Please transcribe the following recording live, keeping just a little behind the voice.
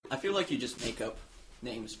I feel like you just make up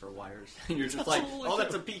names for wires. And you're just like, oh,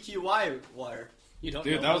 that's a PQY wire. You don't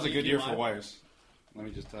Dude, that was a good year for wires. Let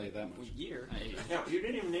me just tell you that much. Year? Yeah, you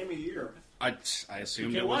didn't even name a year. I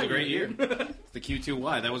assumed it was a great year. The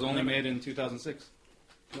Q2Y. That was only made in 2006.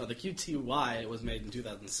 No, the Q2Y was made in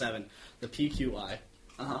 2007. The PQY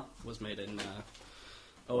was made in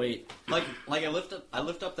 08. Like I lift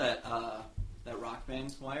up that Rock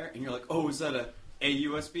Band wire, and you're like, oh, is that a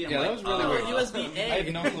USB? I'm Yeah, like, that was really weird. USB-A. I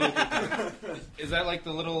have no clue. Is that like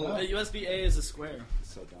the little... USB-A is a square.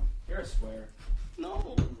 So dumb. You're a square.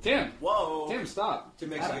 No. Tim! Whoa! Tim, stop. To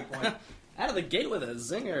make a good point. Out of the gate with a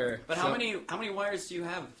zinger. But how many wires do you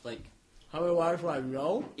have? Like, How many wires do I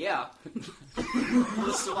know? yeah.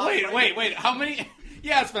 Wait. How many...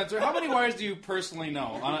 Yeah, Spencer, how many wires do you personally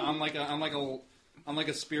know on like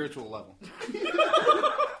a spiritual level?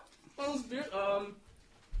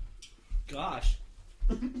 Gosh.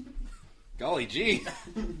 Golly gee.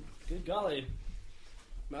 Good golly.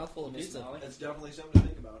 Mouthful of pizza. That's definitely something to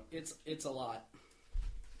think about. It's a lot.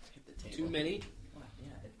 Hit the table. Too many?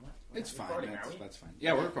 It's fine. That's fine.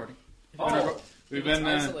 Yeah, we're recording. We've If it's been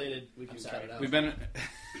isolated. We can cut it out. we've been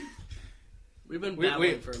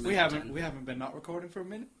babbling for a minute. we haven't been not recording for a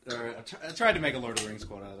minute. Or I tried to make a Lord of the Rings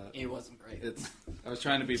quote out of that. It wasn't great. I was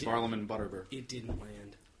trying to be Barlaam Butterbur. It didn't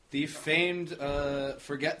land. The famed,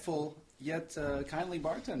 forgetful yet kindly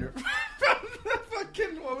bartender from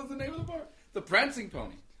fucking, what was the name of the bar? The Prancing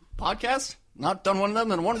Pony. Podcast? Not done one of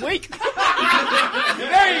them in 1 week.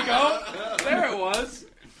 There you go. There it was.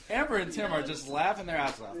 Amber and Tim are just laughing their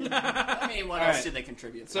ass off. I mean, what All else right. did they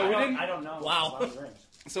contribute? So we didn't. I don't know. Wow. It's Lord of the Rings.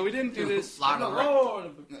 So we didn't do this.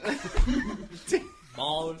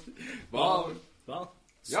 Ball. Ball.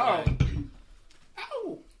 Yo.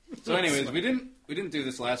 Ow. So, anyways, we didn't do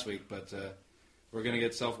this last week, but we're gonna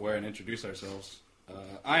get self-aware and introduce ourselves.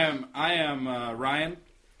 I am Ryan.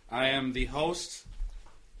 I am the host,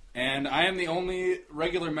 and I am the only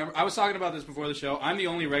regular member. I was talking about this before the show. I'm the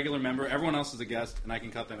only regular member. Everyone else is a guest, and I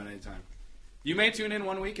can cut them at any time. You may tune in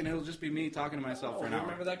 1 week, and it'll just be me talking to myself for an I hour. don't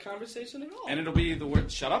remember that conversation at all. And it'll be the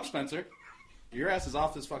word, shut up, Spencer. Your ass is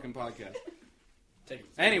off this fucking podcast. Take it.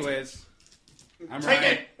 Anyways, I'm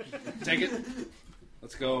Ryan. Take it.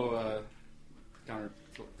 Let's go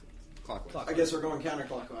counterclockwise. I guess we're going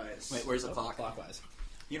counterclockwise. Wait, where's the clock? Clockwise.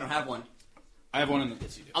 You don't have one. I have one in the...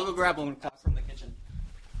 I'll go grab one from the kitchen.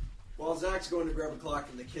 While Zach's going to grab a clock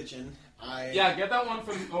from the kitchen, Yeah, get that one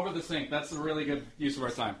from over the sink. That's a really good use of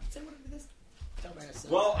our time.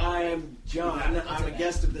 Well, I am John. I'm a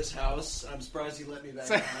guest of this house. I'm surprised he let me back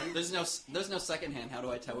on. There's no second hand. How do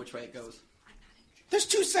I tell which way it goes? There's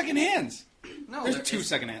 2 second hands. No, There's there 2 is.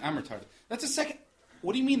 second hands. I'm retarded. That's a second...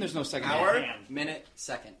 What do you mean there's no second Hour? hand? Minute,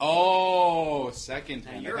 second. Oh, second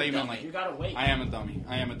hand. I you're thought a you meant dummy. like... You gotta wait. I am a dummy.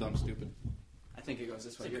 I am a dumb stupid. I think it goes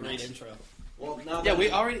this way. It's a You're great next. intro. Well, now Yeah, that- we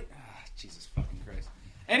already... Jesus fucking Christ.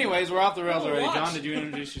 Anyways, we're off the rails already. watch. John, did you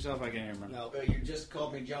introduce yourself? I can't even remember. No. But you just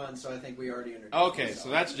called me John, so I think we already introduced Okay, ourselves. so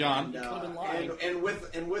that's John. And, Could've been lying.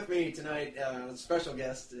 and with me tonight, special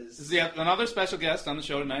guest is... This is another special guest on the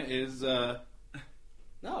show tonight is... No.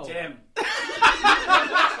 Tim.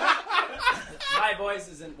 My voice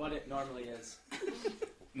isn't what it normally is.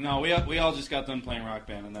 No, we all just got done playing Rock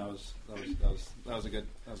Band, and that was a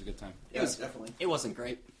good time. Yeah, definitely. It wasn't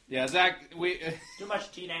great. Yeah, Zach, Too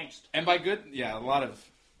much teen angst. and by good, yeah, a lot of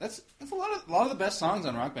a lot of the best songs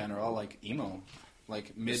on Rock Band are all like emo,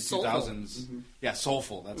 like mid 2000s. Yeah,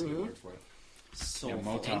 soulful. That's a good word for it. Soulful. Yeah,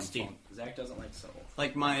 Motown Angsty. funk. Zach doesn't like soul.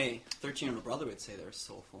 Like my 13-year-old brother would say they're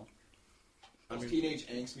soulful. Teenage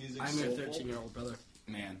angst music. I'm your soulful. 13-year-old brother.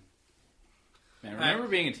 Man, remember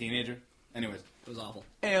being a teenager? Anyways, It was awful.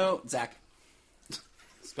 Heyo, Zach.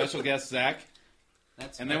 special guest Zach,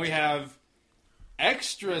 That's and then we have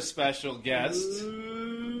extra special guest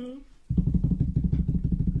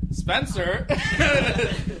Spencer.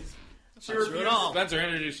 Sure it all. Spencer,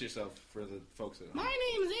 introduce yourself for the folks at home. My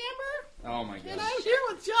name's Amber, Oh my god. and I'm here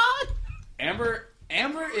with John.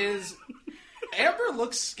 Amber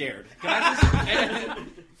looks scared. Can I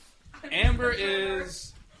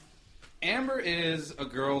just Amber is a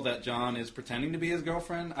girl that John is pretending to be his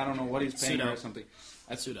girlfriend. I don't know what he's paying her or something.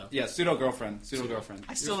 Pseudo. Yeah, pseudo girlfriend.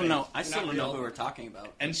 I still don't know. I still don't know who we're talking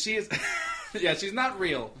about. And she is yeah, she's not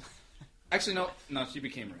real. Actually no, she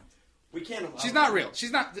became real. We can't allow She's not real.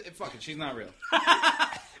 She's not fuck it, she's not real.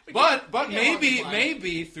 But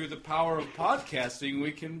maybe through the power of podcasting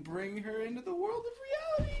we can bring her into the world of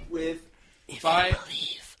reality. with By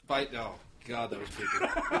oh god, that was creepy.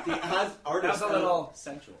 the That artist. was a little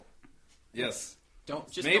sensual. Yes. Don't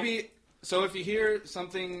just Maybe so if you hear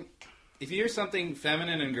something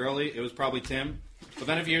feminine and girly, it was probably Tim. But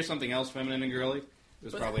then if you hear something else feminine and girly, It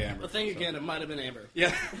was probably Amber. But think again, it might have been Amber.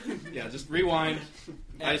 Yeah. Yeah, just rewind,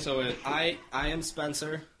 ISO it. I am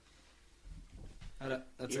Spencer.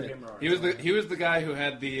 That's it. He was the guy who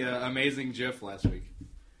had the amazing GIF last week.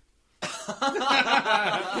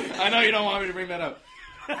 I know you don't want me to bring that up.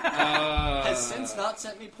 Has since not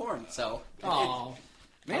sent me porn, so. Oh,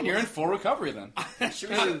 man, you're in full recovery then. I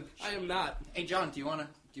am not. Hey, John, do you want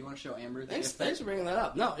to show Amber that? Thanks for bringing that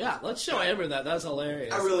up. No, yeah, let's show Amber that. That's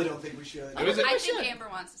hilarious. I really don't think we should. I think Amber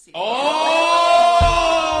wants to see. Oh!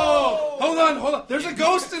 Hold on. There's a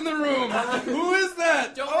ghost in the room. Who is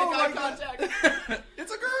that? Don't oh make eye contact.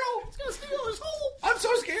 It's a girl. It's gonna steal his hole. I'm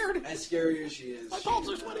so scared. As scary as she is, My palms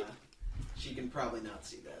are sweaty. She can probably not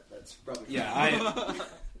see that. That's probably Yeah,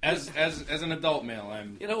 as an adult male,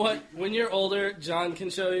 I'm. You know what? When you're older, John can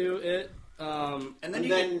show you it. And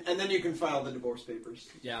then you can file the divorce papers.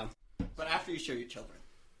 Yeah. But after you show your children.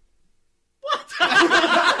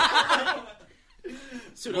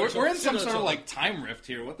 We're in some sort of like time rift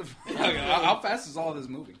here. What the fuck? How fast is all of this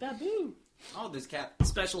moving? Babu. Oh, this cat.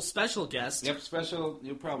 Special guest. Yep, special.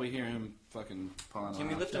 You'll probably hear him fucking pawing Can we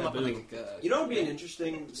around. lift him up and like... You know what would be an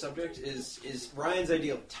interesting subject is Ryan's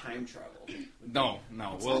idea of time travel. No.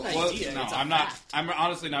 It's Well, not an idea, no, it's a I'm not. fact. I'm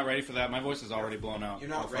honestly not ready for that. My voice is already blown out. You're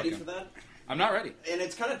not ready for that? I'm not ready. And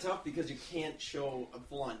it's kind of tough because you can't show a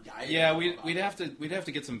full-on diagram. Yeah, we'd have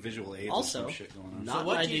to get some visual aids. Also, and some shit going on. not So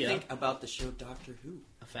what an do you idea. think about the show Doctor Who?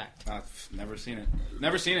 A fact. I've never seen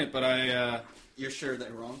it, but I. You're sure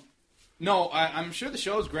they're wrong? No, I'm sure the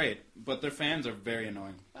show's great, but their fans are very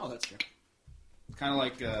annoying. Oh, that's true. Kind of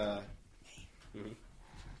like.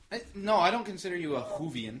 No, I don't consider you a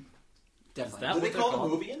Whovian. Definitely. Is Do they what they're call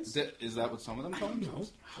called? them Movians? Is that what some of them call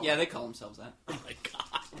themselves? Yeah, they call themselves that. Oh my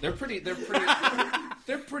god.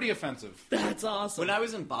 They're pretty offensive. That's awesome. When I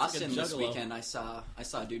was in Boston Like a this juggalo. weekend, I saw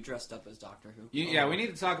a dude dressed up as Doctor Who. Yeah, we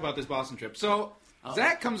need to talk about this Boston trip. So,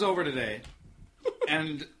 Zach comes over today,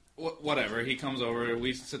 and whatever, he comes over,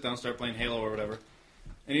 we sit down, start playing Halo or whatever,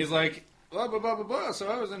 and he's like, blah, blah, blah, blah, blah. So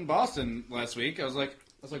I was in Boston last week. I was like,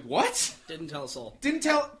 what? Didn't tell a soul. Didn't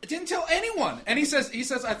tell anyone. And he says,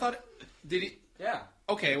 I thought, did he? Yeah.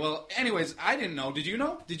 Okay, well, anyways, I didn't know. Did you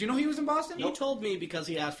know? Did you know he was in Boston? He told me because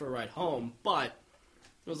he asked for a ride home, but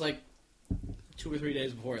it was like 2 or 3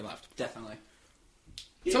 days before he left. Definitely.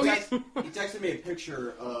 He So texted me a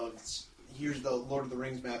picture of, here's the Lord of the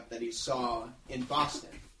Rings map that he saw in Boston.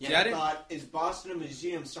 Yeah, I I didn't- thought, is Boston a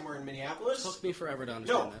museum somewhere in Minneapolis? Took me forever to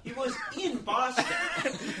understand No, that. he was in Boston.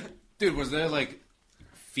 Dude, was there like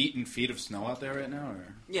feet and feet of snow out there right now?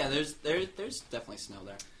 Or? Yeah, there's definitely snow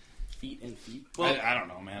there. Feet and feet. Well, I don't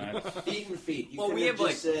know, man. Feet and feet. You Well, could we have,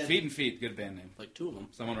 just said Feet and feet, good band name. Like 2 of them.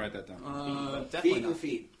 Someone write that down. definitely feet and not.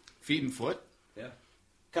 feet. Feet and foot?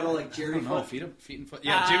 Kind of like I Jerry don't know. Foot. Feet and foot.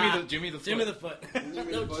 Yeah, Jimmy the foot. Jimmy the foot.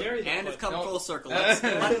 No, Jerry the And foot. it's come No. full circle.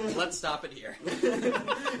 Let's stop it here.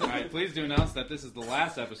 All right, please do announce that this is the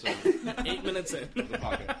last episode of 8 minutes in. the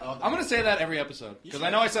podcast. I'm going to say that every episode because I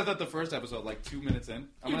know I said that the first episode, like 2 minutes in.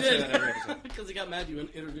 I'm going to say that every episode. Because he got mad you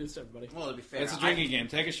introduced everybody. Well, to be fair, It's a drinking game.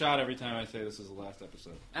 Take a shot every time I say this is the last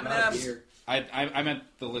episode. Not M&M's. beer. I meant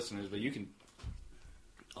the listeners, but you can.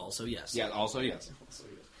 Also, yes. Yeah. Also, yes.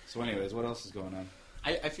 So, anyways, what else is going on?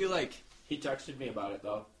 I feel like He texted me about it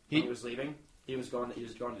though. He- When he was leaving. He was going to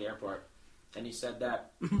the airport, and he said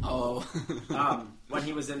that when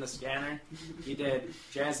he was in the scanner, he did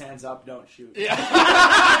jazz hands up, don't shoot. Yeah.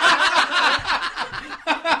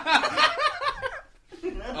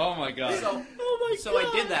 Oh my god. So I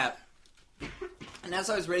did that, and as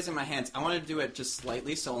I was raising my hands, I wanted to do it just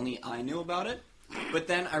slightly so only I knew about it. But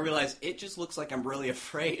then I realized it just looks like I'm really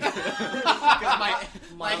afraid because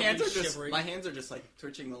my hands are just like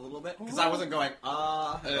twitching a little bit because I wasn't going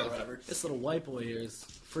or whatever. This little white boy here is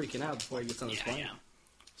freaking out before he gets on his plane.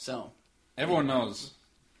 So Everyone knows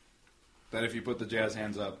that if you put the jazz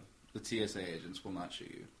hands up, the TSA agents will not shoot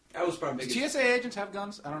you. That was probably Do biggest. TSA agents have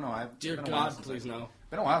guns? I don't know. Dear been a while God, since please I've- no.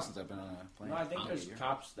 Been a while since I've been on a plane. No, I think Oh, there's you're-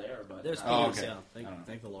 cops there, but There's Oh, police, okay. yeah. I don't know.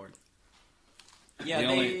 Thank the Lord. yeah, The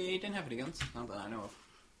they only- didn't have any guns, not that I know of.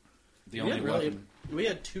 The only weapon. We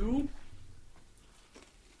had 2.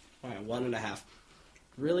 All right, 1.5.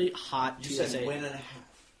 Really hot You TSA. said 1.5.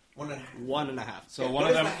 1.5. 1.5. So Yeah, one what of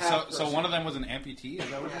is them. the half So person? one of them was an amputee. Is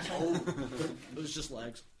that what you're saying? It was just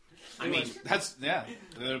legs. I mean, That's yeah.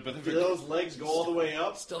 But Do those legs go all the way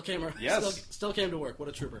up? Still came. Yes. Still came to work. What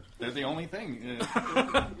a trooper. they're the only thing.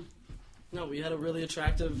 No, we had a really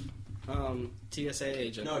attractive TSA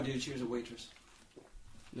agent. No, dude, she was a waitress.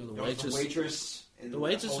 No, the It was waitress. the waitress in The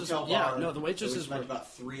waitress was- hotel yeah, bar no, the waitress that we is spent were-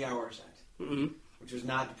 about 3 hours at, Mm-mm. which was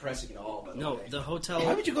not depressing at all. By the No, way. the hotel.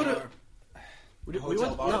 Why would you go to- bar- We Hotel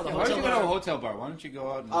went. bar? No, the Yeah, Why would hotel you go to a bar. hotel bar? Why don't you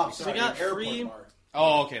go out and? Oh, sorry, got an airport free- bar.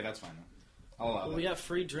 Oh, okay, that's fine. I'll allow that. We got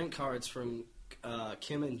free drink cards from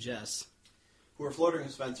Kim and Jess. Who are flirting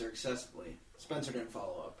with Spencer excessively. Spencer didn't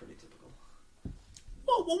follow up. Pretty typical.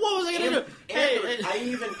 What was I going to do?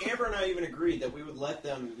 Amber and I even agreed that we would let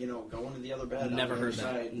them, go into the other bed. Never heard that.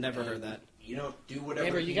 Side, Never heard that. Do whatever.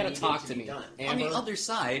 Amber, you got to talk to me. Done. On the other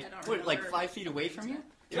side, what, like 5 feet away from you?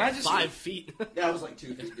 Can I just 5 feet? Yeah, I was like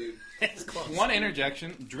 2 feet, dude. It's close. One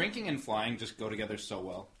interjection: drinking and flying just go together so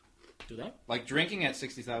well. Do that? Like drinking at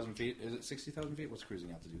 60,000 feet. Is it 60,000 feet? What's cruising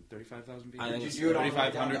altitude? 35,000 feet? I think Did it's you do it on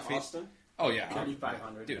 3,500 feet. Austin? Oh yeah,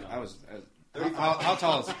 3,500. Dude, no. I was. How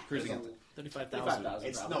tall is cruising altitude? 35,000. 35,000.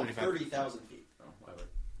 It's probably. 30,000 feet. Oh, whatever.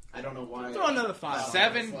 I don't know why. Throw another 5.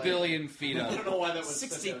 7 billion feet I up. don't know why that was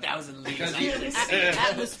 60,000 leagues. Because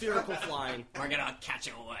Atmospherical flying. We're gonna catch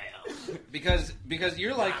a whale. because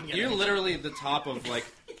you're like you're literally the top of like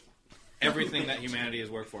everything that humanity has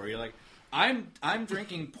worked for. You're like I'm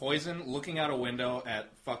drinking poison, looking out a window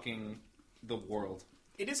at fucking the world.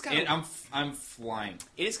 It is kind of. I'm flying.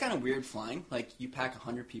 It is kind of weird flying. Like you pack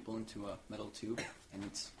 100 people into a metal tube, and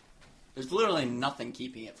there's literally nothing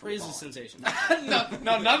keeping it from Raise the falling. sensation.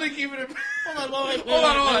 no, nothing keeping it. Hold on, wait. Hold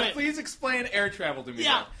on. Please explain air travel to me. Yeah.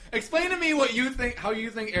 Now. Explain to me what you think. How you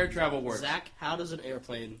think air travel works. Zach, how does an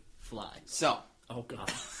airplane fly? So Oh,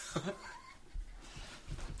 God.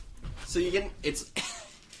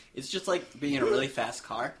 it's just like being in a really fast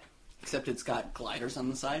car, except it's got gliders on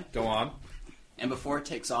the side, Go on. and before it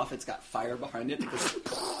takes off, it's got fire behind it,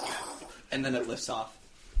 and then it lifts off.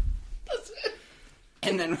 That's it.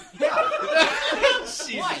 And then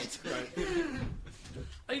Jesus.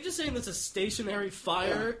 Are you just saying that's a stationary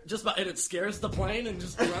fire and it scares the plane and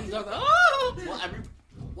just runs down the... Oh!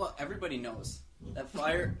 Well, everybody knows that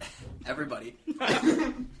fire. Everybody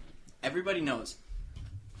knows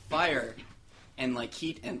fire and like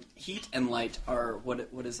heat and light are what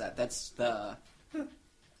is that? That's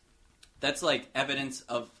like evidence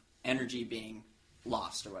of energy being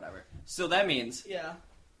lost or whatever. So that means Yeah.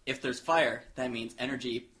 if there's fire, that means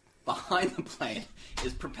energy behind the plane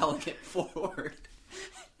is propelling it forward,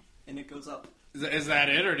 and it goes up. Is that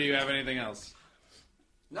it, or do you have anything else?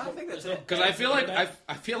 No, I think that's it. Because I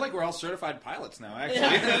feel like we're all certified pilots now.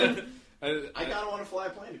 Actually, I kind of want to fly a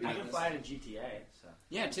plane, to be I honest. can fly in a GTA, so.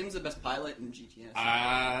 Yeah, Tim's the best pilot in GTS.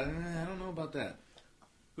 I don't know about that.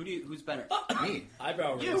 Who's better? Me.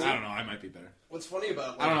 Eyebrow raise. I don't know. I might be better. What's funny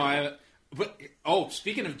about... I don't know.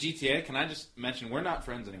 Speaking of GTA, can I just mention we're not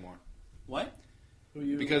friends anymore? What? Who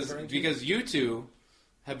you Because referring to? you two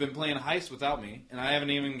have been playing Heist without me, and I haven't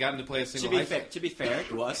even gotten to play a single Heist. To be fair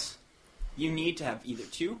to us, you need to have either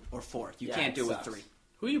 2 or 4. You can't do it with sucks. 3.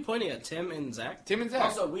 Who are you pointing at, Tim and Zach? Tim and Zach.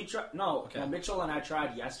 Also, we tried. No, Okay. well, Mitchell and I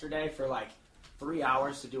tried yesterday for like 3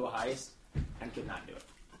 hours to do a heist and could not do it.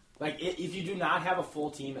 Like, if you do not have a full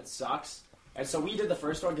team, it sucks. And so we did the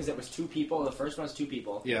first one because it was 2 people. The first one was 2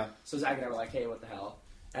 people. Yeah. So Zach and I were like, "Hey, what the hell?"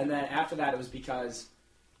 And then after that, it was because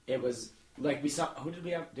it was like we saw. Who did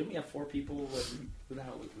we have? Didn't we have 4 people? Who the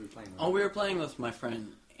hell were we playing with? Oh, we were playing with my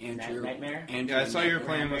friend Andrew. Nightmare? Andrew Yeah, I saw you were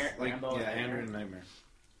Nightmare. playing with Rambo and Andrew Nightmare. and Nightmare.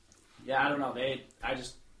 Yeah, I don't know. I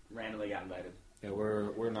just randomly got invited. Yeah,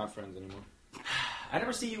 we're not friends anymore. I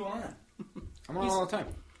never see you on. I'm on all the time.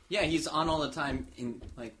 Yeah, he's on all the time. In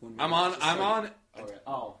like when I'm on.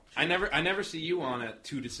 Oh, I never see you on at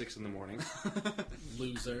 2 to 6 in the morning.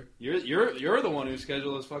 Loser. You're the one whose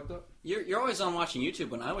schedule is fucked up. You're always on watching YouTube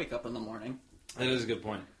when I wake up in the morning. That is a good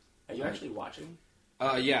point. are you actually watching?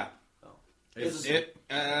 Yeah. Oh.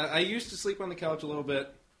 I used to sleep on the couch a little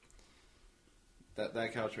bit.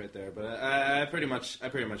 That couch right there, but I pretty much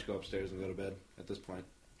go upstairs and go to bed at this point.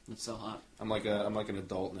 It's so hot. I'm like an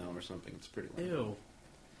adult now or something. It's pretty late. Ew.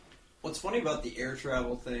 What's funny about the air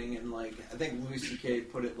travel thing, and like I think Louis C.K.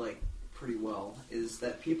 put it like pretty well, is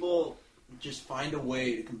that people just find a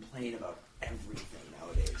way to complain about everything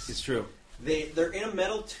nowadays. It's true. They're in a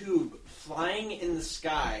metal tube flying in the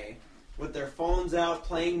sky with their phones out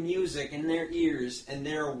playing music in their ears, and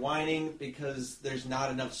they're whining because there's not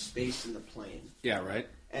enough space in the plane. Yeah, right.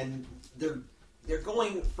 And they're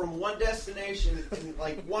going from one destination in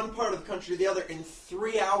like one part of the country to the other in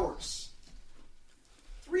 3 hours.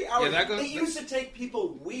 3 hours. Yeah, It used to take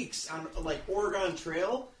people weeks on like Oregon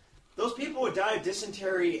Trail. Those people would die of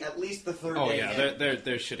dysentery at least the third Oh day. yeah, they're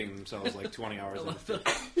shitting themselves like 20 hours.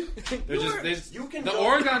 You can the go-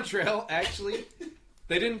 Oregon Trail actually.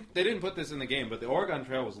 They didn't put this in the game, but the Oregon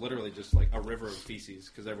Trail was literally just like a river of feces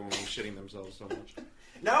because everyone was shitting themselves so much.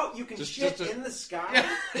 Now you can Just shit a- in the sky.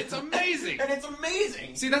 Yeah, it's amazing. And it's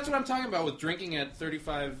amazing. See, that's what I'm talking about with drinking at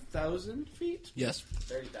 35,000 feet. Yes.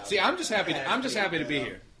 30,000. See, I'm just happy. I'm just happy to be Yeah.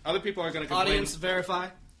 here. Other people are going to complain. Audience, verify.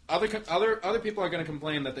 other people are going to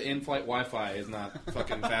complain that the in-flight Wi-Fi is not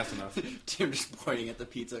fucking fast enough. Tim just pointing at the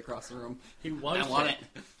pizza across the room. He was. I want it.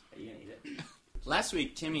 Are you gonna eat it? Last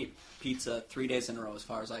week, Tim ate pizza 3 days in a row, as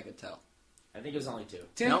far as I could tell. I think it was only 2.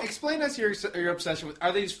 Tim, Nope. explain us your obsession with.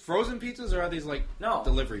 Are these frozen pizzas or are these like No.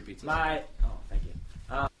 delivery pizzas? Thank you.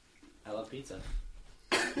 I love pizza.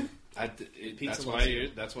 That's why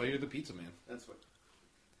you're the pizza man. That's what.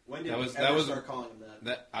 When did That you was- ever that was- start calling him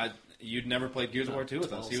that? You'd never played Gears of War 2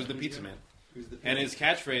 with us. He was the 12 pizza seconds man, Who's the and his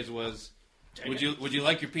catchphrase was, "Would you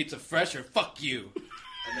like your pizza fresh or fuck you?"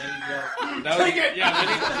 And then you go. That was, take it.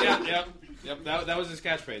 Yeah, yep. That was his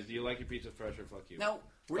catchphrase. Do you like your pizza fresh or fuck you? No,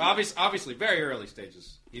 Obviously, very early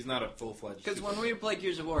stages. He's not a full-fledged. because when we would play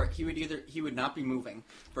Gears of War, he would not be moving.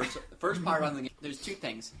 First part on the game, there's 2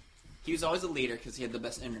 things. He was always a leader because he had the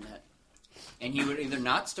best internet, and he would either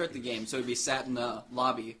not start the game, so he'd be sat in the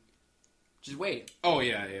lobby, just waiting. Oh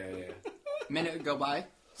yeah. A minute would go by.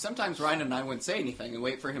 Sometimes Ryan and I wouldn't say anything and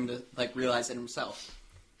wait for him to realize it himself.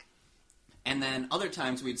 And then other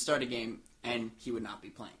times we'd start a game and he would not be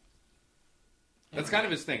playing. That's kind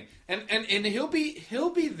of his thing, and he'll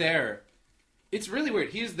be there. It's really weird.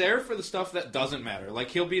 He's there for the stuff that doesn't matter. Like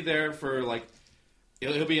he'll be there for like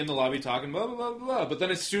he'll be in the lobby talking blah blah blah blah. But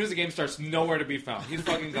then as soon as the game starts, nowhere to be found. He's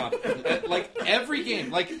fucking gone. Like every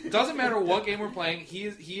game, like doesn't matter what game we're playing, he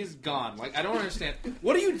is gone. Like I don't understand.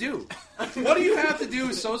 What do you do? What do you have to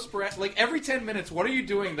do so like every 10 minutes? What are you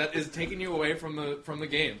doing that is taking you away from the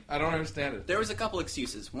game? I don't understand it. There was a couple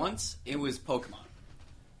excuses. Once it was Pokemon.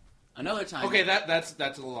 Another time. Okay, that's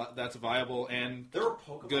a lot. That's viable and There were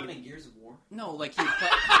Pokemon Good. in Gears of War. No, like he would play.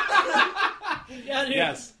 Yeah, dude.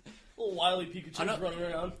 yes. Little wily Pikachu running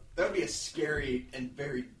around. That would be a scary and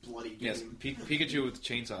very bloody game. Yes, Pikachu with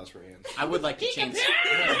chainsaws for hands. I would like to change.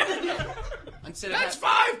 Instead of That's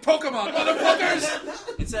 5 Pokemon,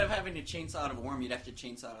 motherfuckers! Instead of having to chainsaw out of a worm, you'd have to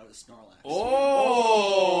chainsaw out of a Snorlax.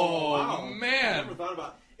 Oh, wow. I man! never thought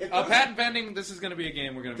about it. Patent pending. This is going to be a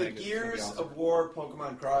game we're going to The make. Gears of War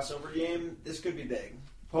Pokemon crossover game. This could be big.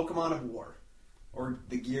 Pokemon of War, or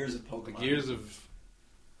the Gears of Pokemon. The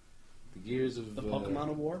Gears of The Pokemon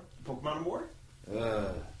of War? Pokemon of War.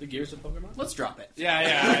 The Gears of Pokemon? Let's drop it.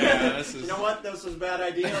 Yeah. This is You know what? This was a bad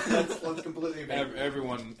idea. Let's completely abandon it.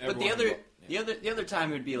 everyone. But the other time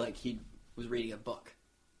would be like he was reading a book.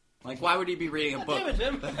 Like why would he be reading a book?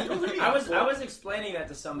 Damn it, Tim. I was explaining that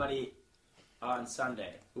to somebody on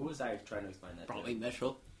Sunday. Who was I trying to explain that Probably to?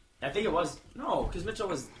 Mitchell. I think it was... No, because Mitchell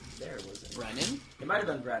was there, wasn't it? Brennan. It might have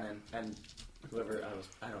been Brennan and whoever I was...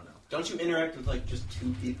 I don't know. Don't you interact with like just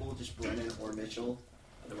 2 people, just Brennan or Mitchell?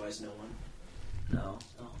 Otherwise, no one. No.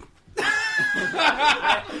 Oh.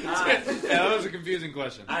 yeah, that was a confusing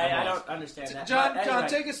question. I don't understand that. John, But anyway,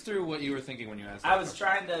 take us through what you were thinking when you asked. I was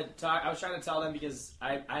trying to tell them because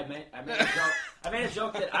I made a joke. I made a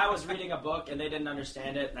joke that I was reading a book and they didn't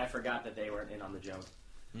understand it, and I forgot that they weren't in on the joke.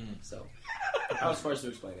 So I was forced to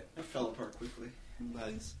explain it. It fell apart quickly.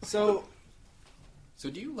 Nice. So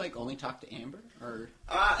do you like only talk to Amber or?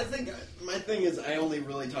 I think my thing is I only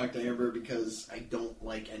really talk to Amber because I don't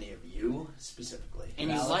like any of you specifically. And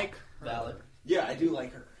you Valid. like her. Valid. Yeah, I do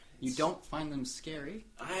like her. You don't find them scary?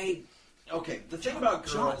 Okay, the thing about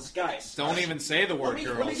girls, guys. don't even say the word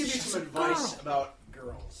girls. Let me give you some advice about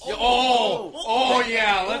girls.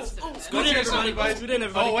 Yeah. Let's hear some advice.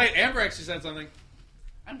 Oh wait, Amber actually said something.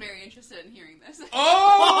 I'm very interested in hearing this.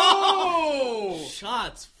 Oh!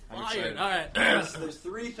 Shots I'm fired. excited. All right. There's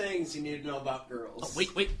 3 things you need to know about girls. Oh,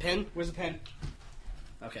 wait, pen. Where's the pen?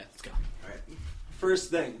 Okay, let's go. Alright.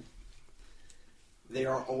 First thing, they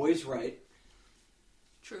are always right.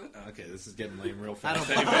 True. Okay, this is getting lame real fast.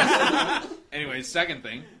 Anyways, second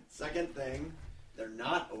thing. Second thing, they're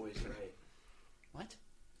not always right. What?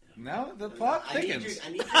 Now the plot thickens.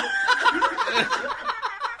 I need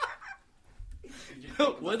you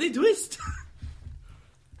What did they twist?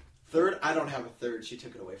 Third, I don't have a third. She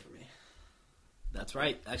took it away from me. That's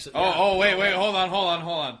right. Actually. Wait, hold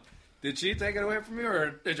on. Did she take it away from you, or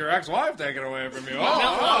did your ex-wife take it away from you?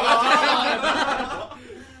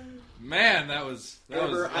 Man, that was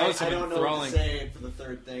Amber, some I don't know what to enthralling. say for the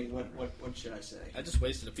third thing. What should I say? I just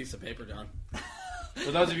wasted a piece of paper, John.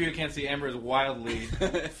 For those of you who can't see, Amber is wildly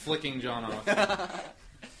flicking John off.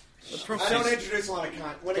 I don't introduce a lot of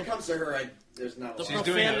when it comes to her, there's not a lot.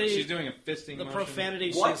 She's doing a fisting The motion.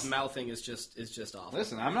 profanity What? she's mouthing is just awful.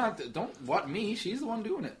 Listen, I'm not. Don't what me. She's the one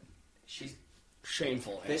doing it. She's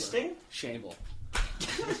Shameful. Amber. fisting? Shameful.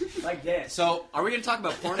 Like this. So, are we going to talk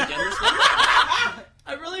about porn again this week?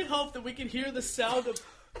 I really hope that we can hear the sound of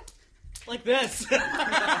Like this.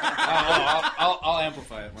 I'll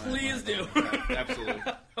amplify it. Please do. Yeah, absolutely.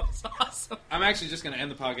 That was awesome. I'm actually just going to end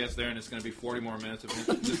the podcast there, and it's going to be 40 more minutes of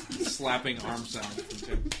me just slapping arm sounds from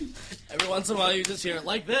Tim. Every once in a while, you just hear it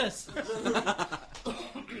like this.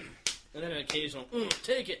 And then an occasional,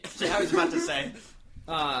 take it. I was about to say.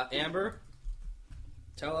 Amber,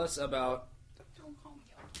 tell us about... Don't call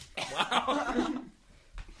me Wow.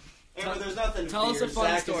 Amber, there's nothing to Tell us fear. a fun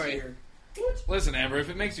Zach is story. here. Listen, Amber, if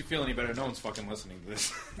it makes you feel any better, no one's fucking listening to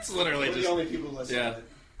this. It's literally We're just... the only people listening Yeah. to it.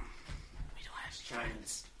 We don't have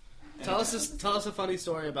Giants. Tell us a funny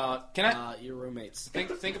story about Can I- your roommates.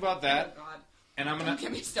 Think about that, God. and I'm Don't going get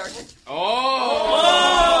to... me started.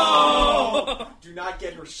 Oh! Do not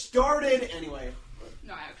get her started. Anyway,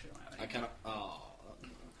 No, I actually don't have any. I kind of... Oh.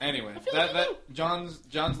 Anyway, feel like I that John's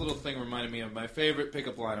little thing reminded me of my favorite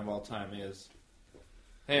pickup line of all time is,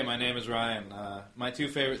 "Hey, my name is Ryan. My two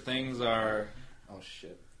favorite things are..." Oh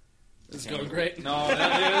shit! This is going great. No, this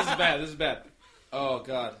is bad. This is bad. Oh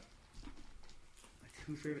god. My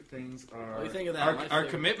two favorite things are... What do you think of that? My Our favorite-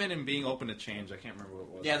 commitment and being open to change. I can't remember what it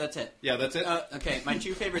was. Yeah, that's it. Yeah, that's it. Okay, my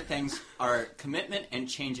two favorite things are commitment and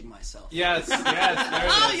changing myself. Yes. There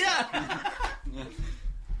Oh, it is. yeah!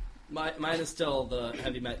 Mine is still the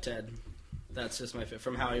Heavy Met Ted. That's just my favorite.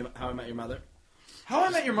 From How I Met Your Mother. How I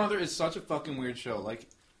Met Your Mother is such a fucking weird show. Like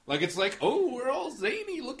it's like, oh, we're all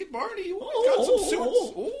zany. Look at Barney. Oh, we got some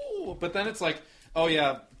suits. Oh, but then it's like, oh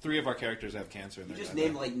yeah, 3 of our characters have cancer. you And just they're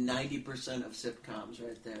named like 90% of sitcoms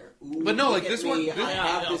right there. Ooh, But no, look like at this me. one- I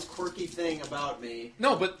have yeah. this quirky thing about me.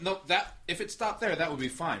 No, that if it stopped there, that would be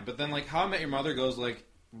fine. But then like How I Met Your Mother goes like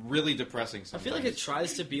really depressing. I Sometimes. feel like it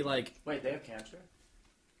tries to be like Wait, they have cancer?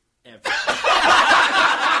 everything.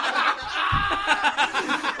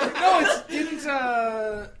 No, it didn't.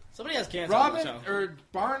 Somebody has cancer on the Robin show. or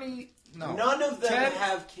Barney. No, None of them Ted-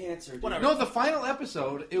 have cancer. dude. Whatever. No, the final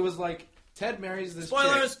episode, it was like Ted marries this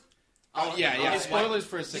Spoilers! chick. Oh yeah. his Spoilers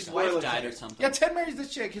for a His sitcom. wife Spoilers. died or something. Yeah, Ted marries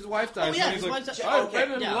this chick. His wife dies. Oh, yeah, and he's his like, wife dies. I've Okay,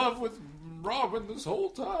 been in yeah. love with Robin this whole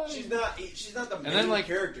time. She's not the main then, like-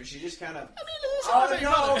 character. She just kind of. How I Oh Met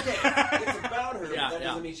Your no, Mother. okay. It's about her. Yeah, but that yeah.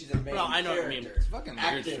 doesn't mean she's a main No, I know what you character. mean. It's fucking weird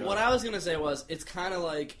Active. show. What I was gonna say was, it's kind of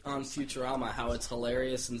like on Futurama, how it's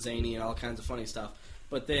hilarious and zany and all kinds of funny stuff,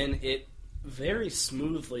 but then it very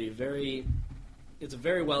smoothly, it's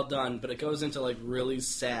very well done, but it goes into like really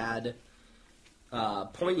sad,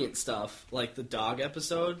 poignant stuff, like the dog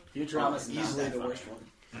episode. Futurama's not Easily that the funny. worst one.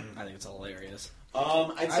 I think it's hilarious.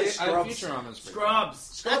 I'd say Scrubs. Futurama's pretty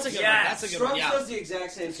Scrubs! That's a good one. Yes! That's a good Scrubs one. Yeah. does the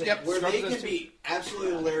exact same thing, Yep, where Scrubs they does can too. be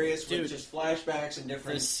absolutely hilarious Dude. with just flashbacks and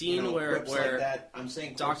different The scene where quips like that. I'm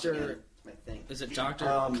saying quips Dr. again. It's my thing. Is it Dr.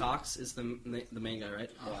 Cox is the main guy, right?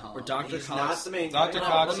 Uh-huh. Or Dr. He's Cox? not the main Dr. guy.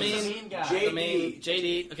 Cox the is- main guy. JD. The main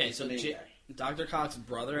JD. Okay, He's so the main guy. Dr. Cox's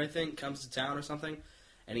brother, I think, comes to town or something,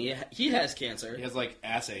 and he has cancer. He has like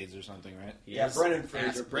ass AIDS or something, right? He Yeah, has Brendan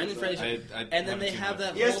Fraser. Brendan plays Fraser. that. And then they have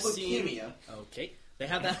that He has whole scene. leukemia. Okay, they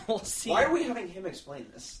have that whole scene. Why are we having him explain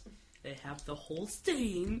this? They have the whole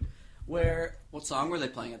scene where What song were they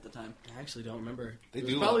playing at the time? I actually don't remember. They It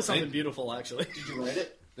was do probably love- something they- beautiful, actually. Did you write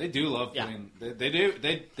it? They do love Yeah. playing.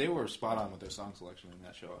 They were spot on with their song selection in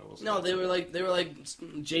that show. I will say. No, they were like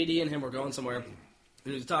JD and him were going somewhere. And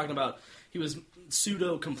he was talking about, he was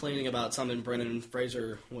pseudo complaining about something Brendan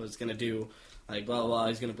Fraser was gonna do, like blah blah blah.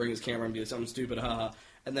 He's gonna bring his camera and do something stupid, haha.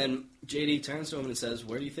 And then JD turns to him and says,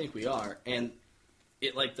 "Where do you think we are?" And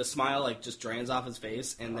it like the smile like just drains off his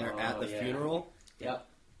face, and they're at the yeah. funeral. Yep.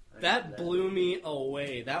 That blew me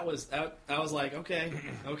away. That was I was like,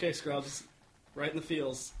 okay, Scrubs, right in the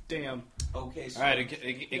feels. Damn. Okay, so All right,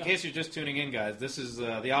 in case you're just tuning in, guys, this is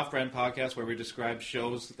the Offbrand Podcast where we describe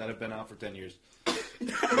shows that have been out for 10 years. we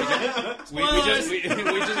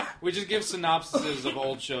just give synopsises of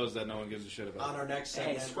old shows that no one gives a shit on about. our next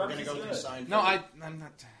Hey, segment, we're Scrubs going to is go through good. Seinfeld. No, I'm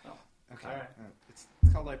not. Okay, All right. it's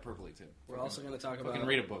called hyperbole too. We're also going to talk about. Fucking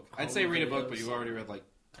read a book. I'd say read a book, but you've already read like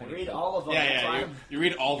I 20. read all of them. Yeah, That's yeah. why You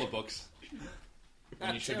read all the books,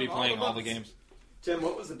 and you should be Tim, playing all the books. games. Tim,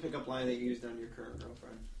 what was the pickup line that you used on your current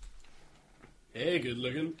girlfriend? Hey, good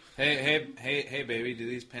looking. Hey, baby, do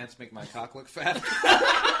these pants make my cock look fat?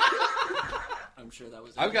 I'm sure that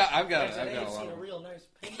was. I've got I a lot seen a of. real nice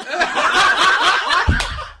pink.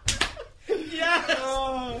 Yes!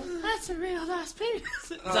 That's a real nice penis.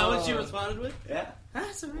 Is that what you responded with? Yeah.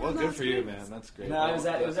 That's a real Well, nice good for you, penis. man. That's great. No, it was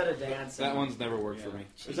at a dance. That one's never worked for me.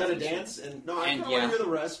 Was that a dance? And no, I And kind of want yeah. to hear the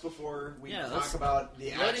rest before we Yeah, talk let's- about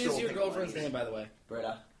the What actual is your pickup girlfriend's lines. name, by the way?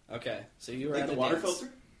 Britta. Okay, so you were Like at the a water dance.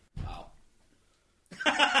 filter? Wow.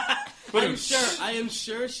 I am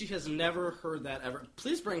sure she has never heard that ever.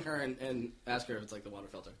 Please bring her and ask her if it's like the water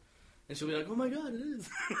filter. And she'll be like, "Oh my god, it is."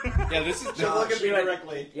 Yeah, this is She'll look at she me would-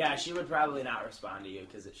 directly. Yeah, she would probably not respond to you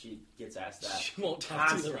because she gets asked that. She won't talk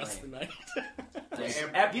to you the rest of the night.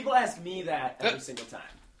 And people ask me that every single time.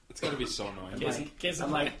 It's gonna be so annoying.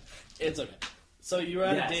 I'm like, it's okay. So you were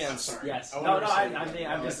at a dance. Sorry. yes. I No, wanted to say that.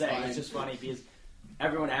 I'm No, just it's saying. fine. It's just funny because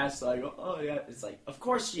everyone asks, like, oh, yeah. It's like, of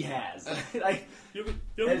course she has. Like,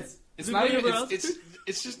 It's not even.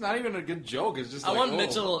 It's just not even a good joke. It's just. I Like, want oh.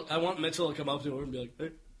 Mitchell. I want Mitchell to come up to her and be like, "Hey,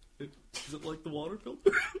 is it like the water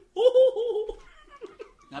filter?"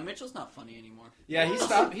 Now Mitchell's not funny anymore. Yeah, he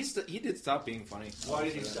stopped. He did stop being funny. Why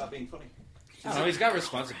did he stop being funny? I don't know. He's got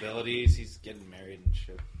responsibilities. He's getting married and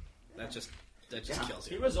shit. That just Yeah. kills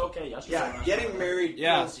he you. was okay yesterday. Yeah, getting married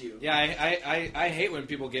Yeah, kills you. yeah. I hate when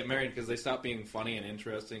people get married because they stop being funny and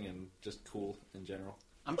interesting and just cool in general.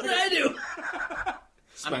 I'm What pretty, did I do?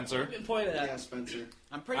 Spencer, Been pointed Yeah, at. Spencer.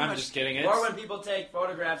 I'm pretty I'm much. just kidding. Or It's, when people take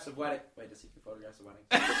photographs of wedding. Wait, does he take photographs of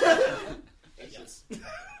wedding? Yes.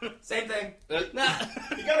 Same thing.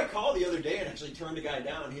 He got a call the other day and actually turned a guy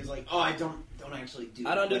down. He was like, "Oh, I don't actually do.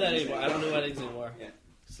 I don't do that weddings anymore. I don't do weddings anymore. Yeah.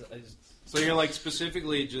 So I just so you're like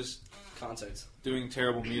specifically just concerts. doing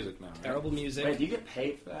terrible music now. Right? Terrible music Wait, do you get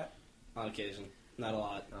paid for that? on occasion. Not a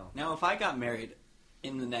lot. No. Now, if I got married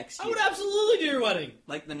in the next I year, would absolutely do your wedding.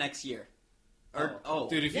 like the next year, or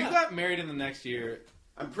Dude, if Yeah. you got married in the next year,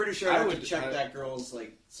 I'm pretty sure I I would would- check I- that girl's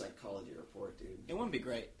like psychology report, dude. it wouldn't be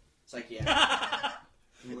great. It's like, yeah,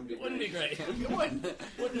 it It wouldn't be great. It wouldn't.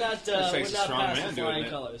 Would not This takes would a not strong pass man the doing flying it.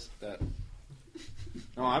 colors. that.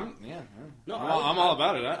 No, I'm. Yeah. No, I'm all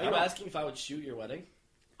about it. Are you asking if I would shoot your wedding?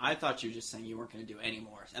 I thought you were just saying you weren't going to do any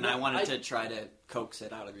more, and I No, wanted to try to coax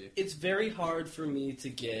it out of you. It's very hard for me to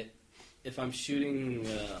get if I'm shooting.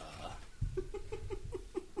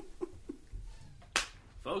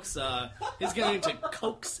 Folks, he's going to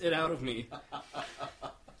coax it out of me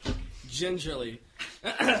gingerly.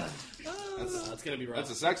 It's going to be rough.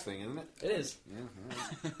 That's a sex thing, isn't it? It is. Yeah.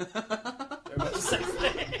 Very much a sex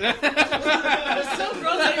thing. It's so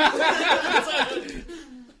gross.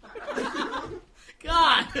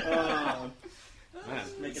 God.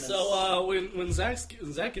 Man, So when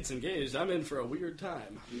Zach gets engaged, I'm in for a weird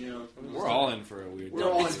time. You know, we're all in for a weird. we're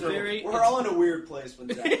time. all it's in very- we're all in a weird place when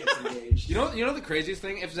Zach gets engaged. You know the craziest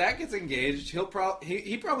thing? If Zach gets engaged,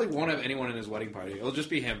 he probably won't have anyone in his wedding party. It'll just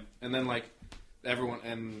be him, and then like everyone,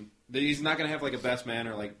 and he's not gonna have like a best man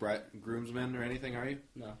or like groomsmen or anything, are you?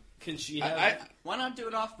 No. Can she have? Why not do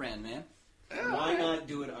it off-brand, man? Why not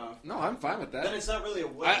do it off? No, I'm fine with Then that. it's not really a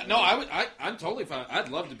wedding. I'm totally fine. I'd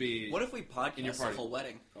love to be. What if we In your podcast the party. full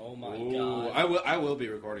wedding? Oh my Ooh, god. I will be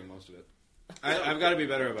recording most of it. I've got to be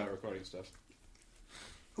better about recording stuff.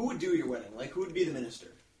 Who would do your wedding? Like, who would be the minister?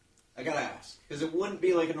 I gotta ask. Because it wouldn't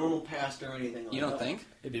be like a normal pastor or anything like that. You don't think?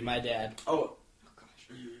 It'd be my dad. Oh.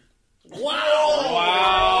 Wow!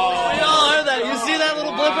 Wow! We all heard that. You see that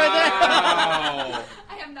little blip right Wow.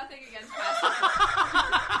 I have nothing against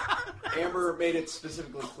pastors. Amber made it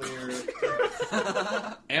specifically clear.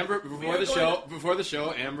 Amber, before the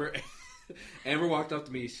show, Amber walked up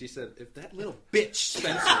to me. She said, "If that little bitch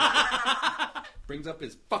Spencer brings up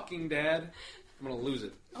his fucking dad, I'm gonna lose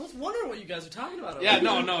it." I was wondering what you guys were talking about. Yeah,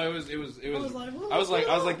 no, it was. I I was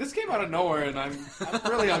like, this came out of nowhere, and I'm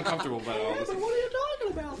really uncomfortable about all this. What are you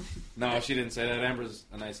talking about? No, she didn't say that. Amber's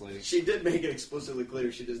a nice lady. She did make it explicitly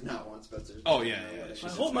clear she does not want Spencer. Oh, yeah. I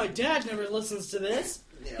hope my dad never listens to this.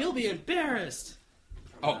 Yeah. He'll be embarrassed.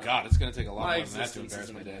 Oh God, it's gonna take a lot My more than that to existence embarrass is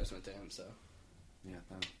an my dad. embarrassment to him. So Yeah,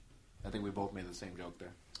 I think we both made the same joke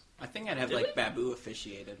there. I think I'd have Did like Babu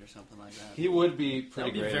officiated or something like that. He would be that pretty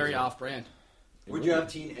would be great. very off-brand. Would you have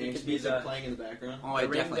teen could angst be music the- playing in the background? Oh, I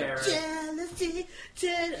definitely. Jealousy.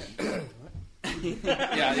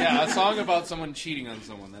 Yeah, a song about someone cheating on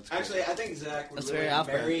someone. That's cool. Actually, I think Zach would That's really very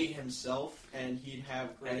off-brand. marry himself, and he'd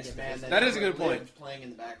have greatest man That is a good point. lived playing in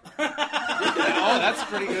the background. Oh, that's a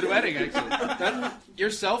pretty good wedding, actually.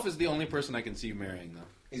 Yourself is the only person I can see you marrying, though.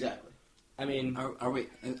 Exactly. I mean, Are we?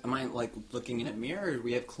 Am I like looking in a mirror, or do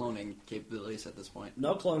we have cloning capabilities at this point?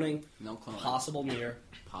 no cloning, No cloning. possible mirror.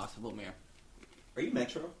 Possible mirror. Are you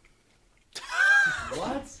Metro?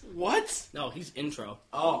 What? What? No, he's intro.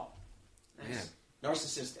 Oh, Man.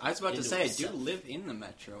 narcissistic. I was about to Into say I do itself. live in the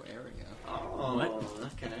metro area. Oh,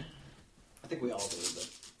 What? okay. I think we all do, but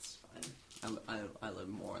it's fine. I live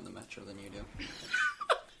more in the metro than you do.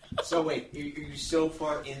 So wait, are you so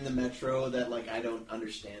far in the metro that like I don't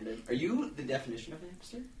understand it? Are you the definition of a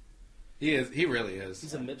hipster? He is. He really is.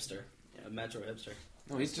 He's a mipster, a metro hipster.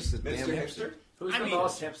 No, he's just a damn Mr. Hipster? Who's I the mean-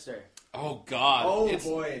 most hipster? Oh God. Oh It's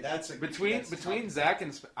boy, that's a between that's Zach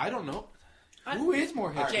and I don't know. Who is more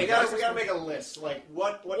All hipster? right, we gotta make a list. Like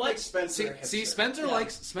what makes Spencer See,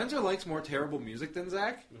 hipster? Spencer likes more terrible music than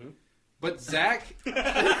Zach, Mhm. But Zach, that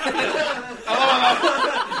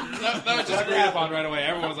was just agreed upon right away.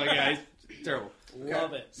 Everyone was like, "Yeah, he's terrible."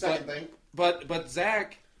 Love it. Second thing. But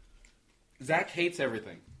Zach hates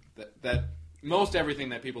everything that most everything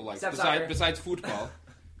that people like besides football.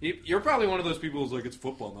 You're probably one of those people who's like, it's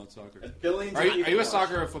football, not soccer. Are you a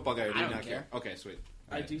soccer or football guy? Or do you I don't not care. Okay, sweet.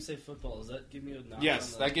 I do say football. Does that give me a nod?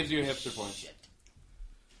 Yes, on that gives you a hipster point. Shit.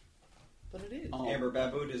 But it is. Oh. Amber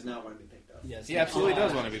Babu does not want to be picked up. Yes, He absolutely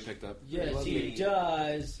does want to be picked up. Yes, he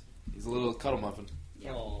does. He's a little cuddle muffin.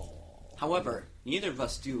 Oh. However, neither of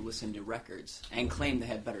us do listen to records and claim they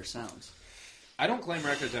have better sounds. I don't claim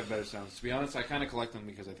records have better sounds. To be honest, I kind of collect them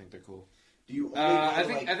because I think they're cool. Do you? Only I go,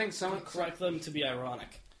 think like, I think some. Correct them to be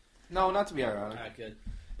ironic. No, not to be ironic. Alright, good.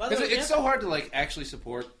 By the Because way, it's so hard to like actually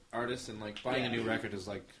support artists, and like buying a Yeah. new record is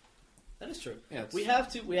like. that is true. Yeah, it's- We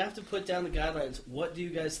have to put down the guidelines. What do you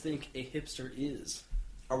guys think a hipster is?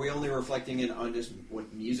 Are we only reflecting in on just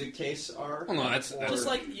what music tastes are? Well, no, that's Or, Just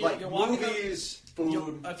like you're walking movies,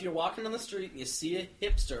 food. if you're walking on the street and you see a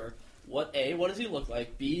hipster, what does he look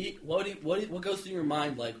like? B, what goes through your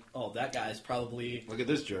mind? Like, oh, that guy's probably Look at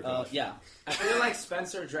this jerk. yeah. I feel like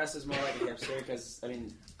Spencer dresses more like a hipster because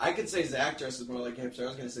I could say Zach dresses more like a hipster. I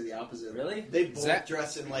was going to say the opposite. Really? They both Zach-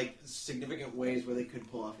 dress in like significant ways where they could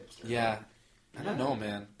pull off hipster. Yeah, I don't know,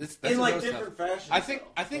 man. That's In like another different stuff. fashions. I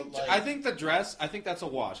think though. But, I think the dress. I think that's a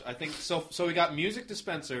wash. I think so. So we got music to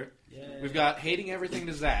Spencer. Yeah. We've got hating everything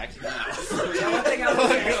to Zach. the one thing I would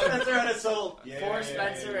say Spencer had a soul. for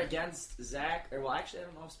Spencer against Zach, or well, actually, I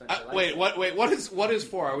don't know if Spencer. likes Wait, it. what is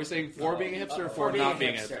for? Are we saying for being a hipster or for not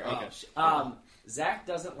being a hipster? Okay. Zach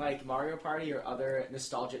doesn't like Mario Party or other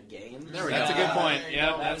nostalgic games. There we That's a go. good point.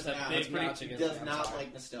 Yeah, That's a that's big pretty- notch He against does him. not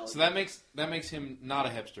like nostalgia. So that makes him not a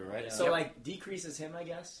hipster, right? Yeah. So like decreases him, I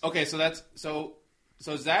guess. Okay, so that's so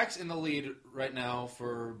Zach's in the lead right now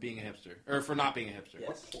for being a hipster or for not being a hipster.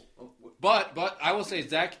 Yes. But I will say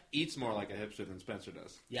Zach eats more like a hipster than Spencer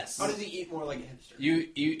does. Yes. How does he eat more like a hipster?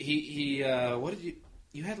 He what did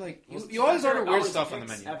you had like you always order weird stuff on the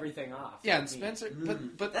menu. Everything off. Yeah, and Me. Spencer,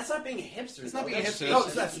 but That's not being a hipster. It's not though. being a That's- hipster. No,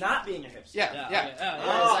 That's- that's not being a hipster.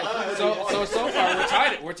 yeah. So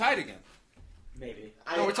far we're tied again. Maybe.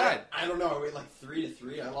 No, we're tied. I don't know. Are we like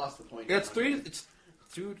 3-3? I lost the point. Yeah, it's three. It's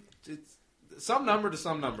some number to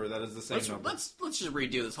some number that is the same number. Let's just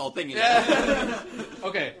redo this whole thing again. Yeah.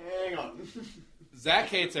 Okay, Hang on. Zach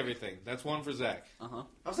hates everything. That's one for Zach. Uh-huh.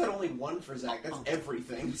 How's that only one for Zach? That's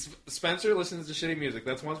everything. Spencer listens to shitty music.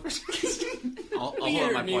 That's one for I'll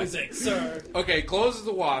hold my point. music, sir. Okay, close is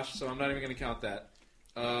a wash, so I'm not even going to count that.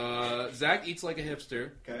 Zach eats like a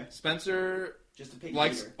hipster. Okay. Spencer Just a pig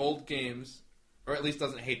likes eater. old games, or at least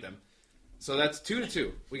doesn't hate them. So that's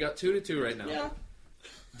 2-2. We got 2-2 right now. Yeah.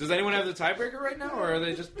 Does anyone have the tiebreaker right now, or are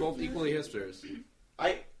they just both equally hipsters?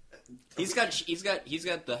 He's got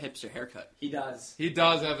the hipster haircut. He does. He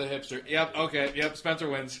does have the hipster. Yep. Okay. Yep. Spencer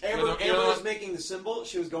wins. Amber, You're the- you're Amber the- was making the symbol.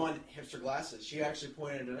 She was going hipster glasses. She actually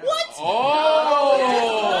pointed it out.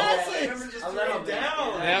 Oh! Amber just A threw little it bit,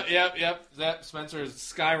 down. Yep. That Spencer has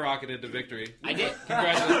skyrocketed to victory. I did.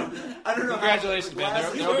 Congratulations. I don't know. Congratulations, how man.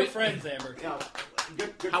 glasses- There'll We're be- friends, Amber. No,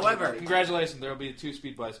 good However- Congratulations. There will be a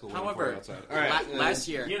 2-speed bicycle waiting for However, you outside. All right. last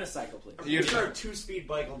year, Unicycle, please. You- Sure, 2-speed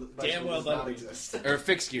bicycle Damn well does not done. exist. or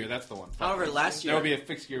fixed gear. That's the one. however, last There will be year, a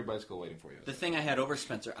fixed gear bicycle waiting for you. the thing I had over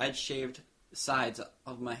Spencer, I'd shaved the sides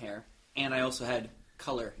of my hair, and I also had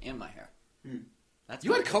color in my hair. That's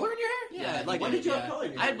You what had I did. color in your hair? Yeah, like When did you Yeah. have color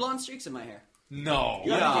in your I had hair? blonde streaks in my hair. No.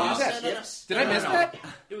 You Yeah. have Did I miss that? Yes. Did I miss that?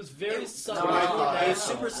 It was very It- subtle. no, It was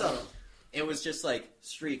no. super subtle. It was just like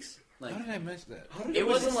streaks. Like How did I miss that? How did It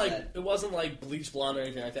was wasn't like that? it wasn't like bleach blonde or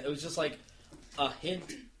anything like that. It was just like a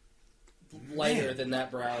hint lighter Man. than that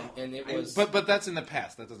brown, and it was. But that's in the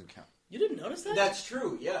past. That doesn't count. You didn't notice that? That's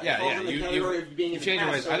true. Yeah. Yeah, It falls yeah. in the You category of being in the changed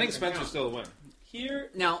your past, ways. so I it think doesn't Spencer's count. still a winner. Here,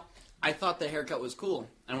 now, I thought the haircut was cool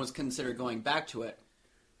and was considered going back to it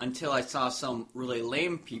until I saw some really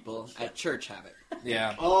lame people at church have it.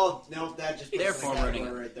 Yeah. Oh no, that just Therefore puts the ruining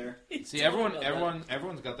category it. right there. See, Talking everyone, about that.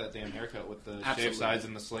 everyone's got that damn haircut with the Absolutely. shaved sides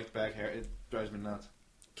and the slicked back hair. It drives me nuts.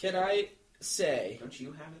 Can I say Don't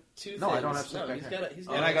you have it? two No, things? I don't have slick back he's hair. got a, he's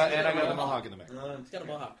got And a, I got he's the a mohawk in the back. He's got a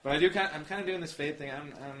mohawk. But I'm kind of doing this fade thing.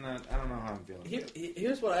 I'm not. I don't know how I'm feeling.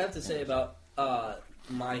 Here's what I have to say about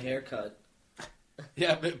my haircut.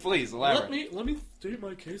 Yeah, but please elaborate. Let me state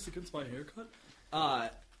my case against my haircut.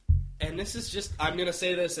 And this is just I'm gonna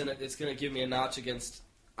say this, and it's gonna give me a notch against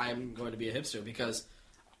I'm going to be a hipster because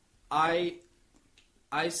I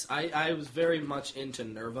was very much into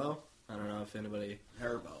Nervo. I don't know if anybody.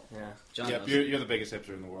 Nervo. Yeah, John Yep, knows. you're the biggest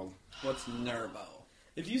hipster in the world. What's Nervo?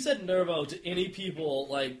 If you said Nervo to any people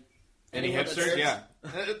like Any Anyone hipsters? that's-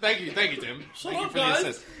 Yeah. Thank you, Tim. Shut Thank you up, for guys. the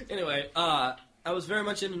assist. Anyway, I was very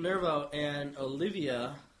much into Nervo, and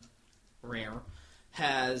Olivia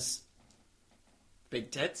has Big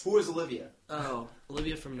tits. Who is Olivia?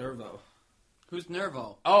 Olivia from Nervo. Who's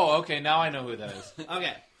Nervo? Oh, okay. Now I know who that is.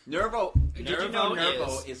 Okay, Nervo. Did you know Nervo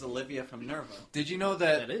Nervo is Olivia from Nervo? Did you know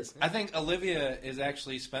that? That is, yeah. I think Olivia is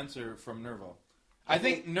actually Spencer from Nervo. I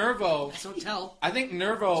think Nervo. don't tell. I think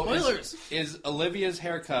Nervo Spoilers. is Olivia's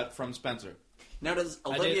haircut from Spencer. Now, does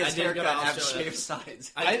I Olivia's did go to haircut have Australia. shaved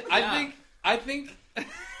sides? I think.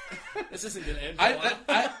 This isn't gonna end. for a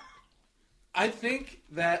while. I think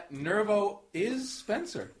that Nervo is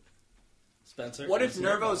Spencer. Spencer. What if is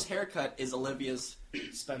Nervo's haircut is Olivia's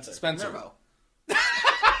Spencer? Spencer. Nervo?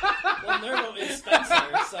 Well, Nervo is Spencer,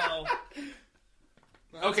 so.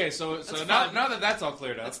 Okay, so That's now, fine. now that that's all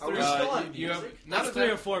cleared up, That's Are we still on you have music? now That's that 3 or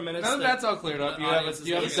that, 4 minutes. now that that's all cleared up, the you have audience is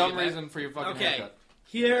you have gonna some get back. reason for your fucking Okay, haircut.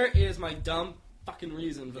 here is my dumb fucking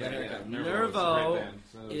reason for the haircut. Nervo is a great band.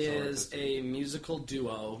 So is artistic. a musical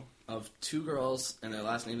duo of 2 girls, and their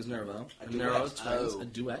last name is Nervo. A And duet. Nervo twins, Oh. a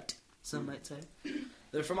duet, some might say.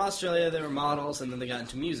 They're from Australia. They were models, and then they got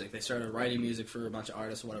into music. They started writing music for a bunch of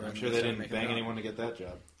artists or whatever. I'm and sure they started didn't making bang their own. anyone to get that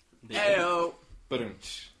job. They did. Ayo. But You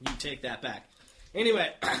take that back.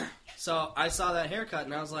 Anyway, so I saw that haircut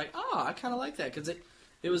and I was like, oh, I kind of like that because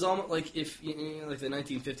it was almost like if you know, like the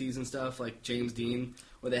 1950s and stuff, like James Dean,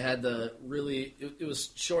 where they had the really it was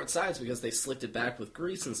short sides because they slicked it back with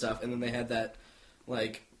grease and stuff, and then they had that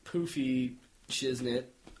like poofy shiznit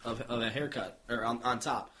of a haircut or on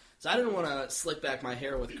top. So I didn't want to slick back my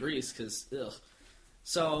hair with grease because ugh.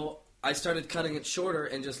 So I started cutting it shorter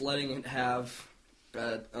and just letting it have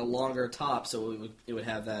a longer top, so it would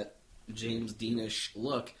have that James Deanish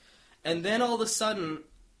look. And then all of a sudden,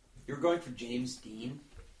 You're going for James Dean?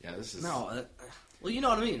 yeah, this is well, you know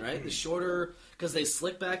what I mean, right? The shorter, because they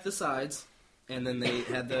slick back the sides, and then they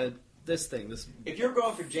had this. If you're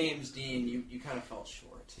going for James Dean, you kind of fell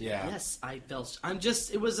short. yeah. Yes, I felt.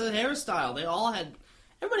 It was a hairstyle.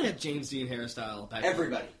 Everybody had James Dean hairstyle back then.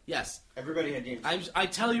 Everybody. Yes. Everybody had James Dean. I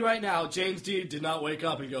tell you right now, James Dean did not wake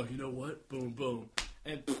up and go, you know what? Boom, boom.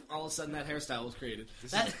 And all of a sudden that hairstyle was created.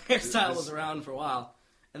 That hairstyle was around for a while.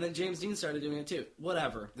 And then James Dean started doing it too.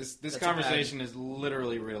 Whatever. This That's conversation is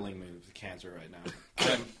literally riddling me with cancer right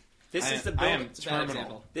now. This I is the am build. It's a bad terminal.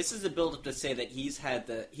 example. This is the build up to say that he's had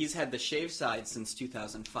the shaved side since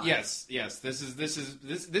 2005. Yes. This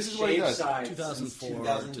is what he Shaved does. sides 2004 since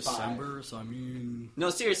 2005. December, so I mean... No,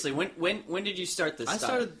 seriously. When did you start this? I style?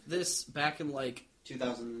 started this back in like...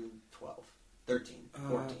 2012. 13.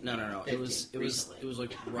 14. No. 15, It was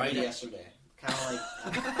like Right right yesterday. Kind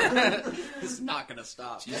of like... This is not gonna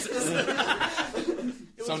stop. It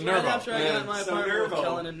was So right Nervo. after I got in my So apartment with Nervo.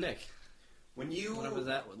 Kellen and Nick. When you... When was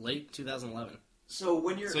that? Late 2011. So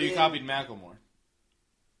when you're So you in... copied Macklemore.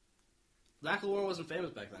 Macklemore wasn't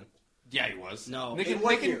famous back then. Yeah, he was. No. Nick In and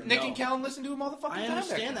what Nick, year? and, Nick No. and Callan listened to him all the fucking I time. back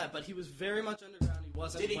understand then. that, but he was very much underground. He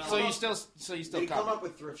wasn't Did he well... So you still Did he come copy. up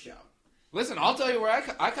with Thrift Shop? Listen, I'll tell you where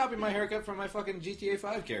I copied my haircut from my fucking GTA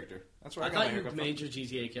 5 character. That's where I, I got my thought you haircut made your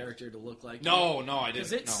GTA character to look like No, I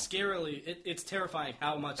because didn't. it's scarily, it's terrifying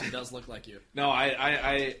how much it does look like you. No,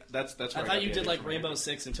 I that's where I got thought you the did idea like for my Rainbow haircut.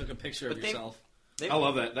 Six and took a picture of But they- yourself. I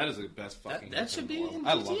love that. That is the best fucking. That haircut should in the be world. in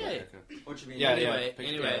I love that GTA. haircut. What you mean? Yeah,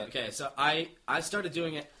 Anyway, okay, so I started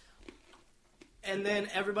doing it, and then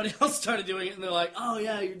everybody else started doing it, and they're like, "Oh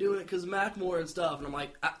yeah, you're doing it because Macklemore and stuff," and I'm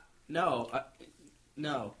like, "No,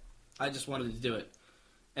 I just wanted to do it."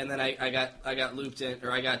 And then I got looped in,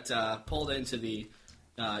 or I got pulled into the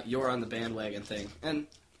 "you're on the bandwagon" thing, and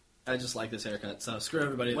I just like this haircut. So screw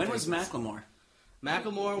everybody. that When was thinks Macklemore?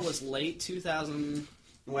 Macklemore was late 2000.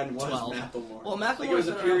 When was 12. Macklemore? Well, Like, Macklemore it was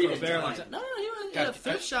a been around period for a of very long time. time. No, he was. God,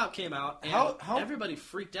 Thrift Shop came out, and How- everybody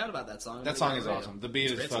freaked out about that song. That It song was is on the radio. awesome. The beat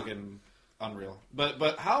It's a is great song. fucking unreal.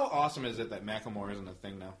 But how awesome is it that Macklemore isn't a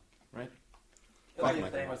thing now? Right? Like Fuck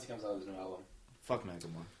a thing Macklemore. once he comes out with his new album. Fuck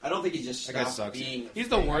Macklemore. I don't think he just That guy stopped sucks. being. He's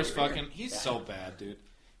the worst Yeah. fucking. He's Yeah. so bad, dude.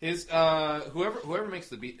 His whoever makes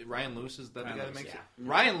the beat, Ryan Lewis is that Ryan the guy that Lewis, makes yeah. it.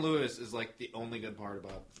 Ryan Lewis is like the only good part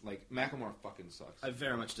about like Macklemore fucking sucks. I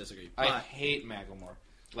very much disagree. I But hate Macklemore.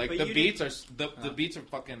 Like But the you beats are the beats are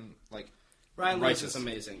fucking like Ryan Lewis righteous. is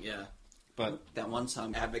amazing. Yeah, but That one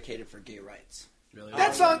song advocated for gay rights. really.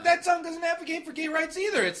 that song doesn't advocate for gay rights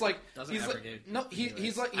either. It's like Doesn't he's like, advocate no for he, gay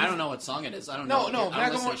he's rights. like I don't know what song it is. I don't No, know. no, I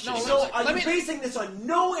don't listen Macklemore- to no, shitty So music. are Let you me- basing this on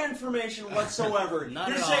no information whatsoever? Not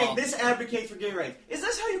You're at saying all. this advocates for gay rights. Is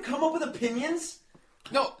this how you come up with opinions?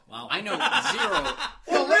 no. Wow. I know zero.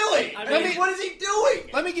 Well, really? I I mean- mean, what is he doing?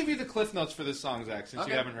 Let me give you the cliff notes for this song, Zach, since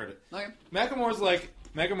Okay. you haven't heard it. Okay. Macklemore's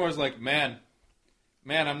like,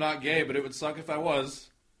 man, I'm not gay, but it would suck if I was.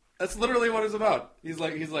 That's literally what it's about. He's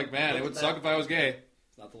like, man, it would suck if I was gay.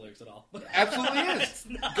 It's not the lyrics at all. Absolutely is. It's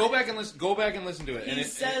not. Go back and listen to it. He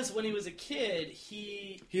says when he was a kid,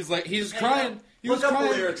 he's crying. He was Look up the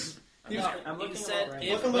crying. lyrics. I'm looking said right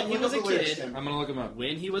if now. when he was a kid, I'm gonna look him up.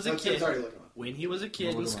 when he was a Tim's kid, already looking up. when he was a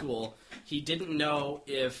kid in school, he didn't know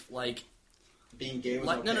if like Being gay was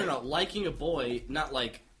okay. no, liking a boy, not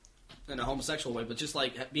like in a homosexual way, but just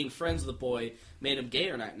like being friends with a boy made him gay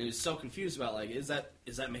or not, and he was so confused about like, is that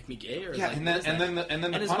make me gay or Yeah, like, and then the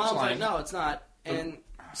and his mom's like, punchline. no, it's not, and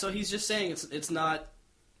so he's just saying it's not.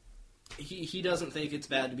 He doesn't think it's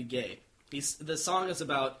bad to be gay. The song is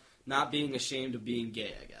about not being ashamed of being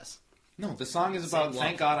gay, I guess. No, the song is about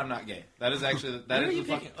thank God I'm not gay. That is actually Where that are is you the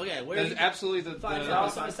fucking. picking? Okay, where That are is you, absolutely the. Fine, He fine.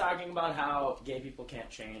 also was talking about how gay people can't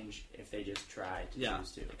change if they just try to Yeah.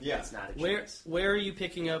 choose to. Yeah. It's not a choice. where are you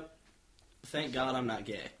picking up? Thank God I'm not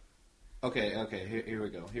gay. Okay. Here we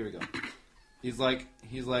go. He's like.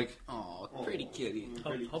 Oh, pretty kitty.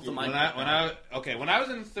 Hope the When mic. I was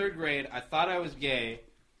in 3rd grade, I thought I was gay.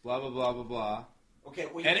 Blah blah blah blah blah. Okay,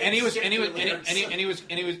 well, And he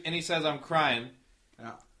says I'm crying.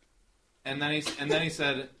 Yeah. And then he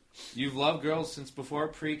said, "You've loved girls since before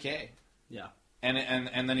pre-K." Yeah.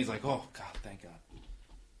 And then he's like, "Oh God, thank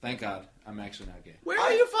God, I'm actually not gay." Where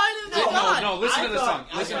are you finding that? No, listen to the song.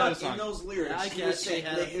 Listen to the In song. those lyrics, I he guess was she saying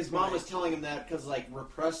had that a his mom point. was telling him that because, like,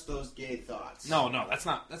 repress those gay thoughts. No, that's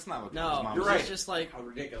not what his No, mom You're was right. She's just like How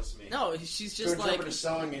ridiculous to me. no. She's to just interpret like a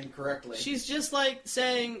song incorrectly. she's just like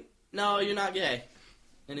saying no, you're not gay,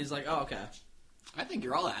 and he's like, oh okay. I think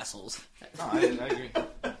you're all assholes. No, I agree.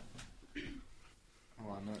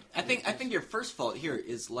 Hold on, I think your first fault here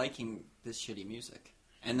is liking this shitty music,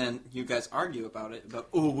 and then you guys argue about it. About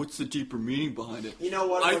what's the deeper meaning behind it? You know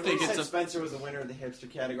what? I When think we it's said a- Spencer was the winner of the hipster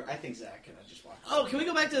category, I think Zach could have just walked. Oh, can we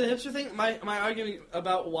go back to the hipster thing? My arguing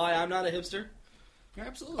about why I'm not a hipster. You're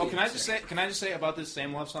absolutely. Oh, can I just say about this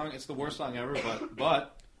Same Love song? It's the worst song ever,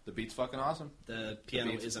 but the beat's fucking awesome. The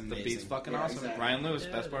piano is amazing. The beat's fucking Yeah, awesome. exactly. Ryan Lewis,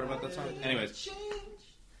 best part about that song. Anyways,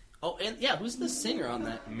 Oh, and yeah, who's the singer on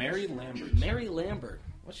that? Mary Lambert. Mary Lambert.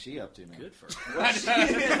 What's she up to, man? Good for her.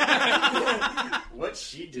 What's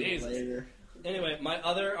she doing Jesus. later? Anyway, my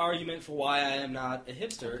other argument for why I am not a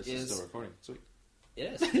hipster This is is still recording. Sweet.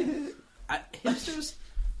 it is hipsters.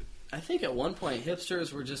 I think at one point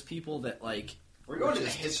hipsters were just people that like. We're going to the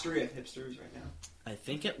history of hipsters right now. I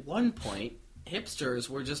think at one point hipsters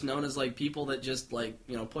were just known as like people that just like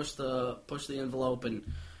push the envelope and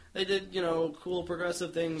they did cool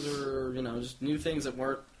progressive things or just new things that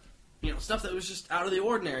weren't stuff that was just out of the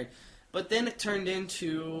ordinary. But then it turned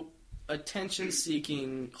into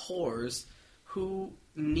attention-seeking whores who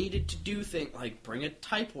needed to do things like bring a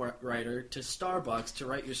typewriter to Starbucks to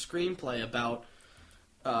write your screenplay about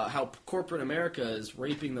how corporate America is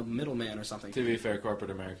raping the middleman or something. To be fair,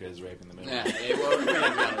 corporate America is raping the middleman. Yeah. We're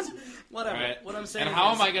gonna be honest. Whatever. Right. What I'm saying And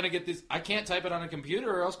how is, am I going to get this? I can't type it on a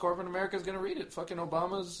computer, or else corporate America is going to read it. Fucking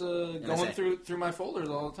Obama's going through my folders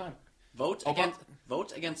all the time. Vote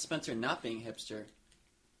against Spencer not being hipster.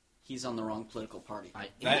 He's on the wrong political party.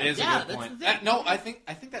 That is a yeah, good that's point. the thing. No, I think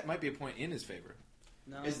that might be a point in his favor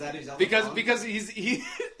No. Is that he's on the because wrong? because he.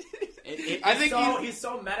 He's I think he's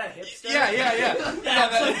so meta hipster. Yeah.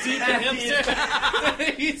 So deep in hipster.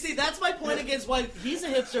 hipster. See, that's my point against why he's a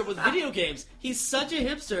hipster with video games. He's such a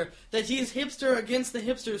hipster that he's hipster against the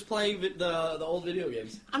hipsters playing the old video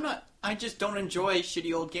games. I'm not. I just don't enjoy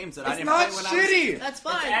shitty old games that I It's didn't not play when shitty. That's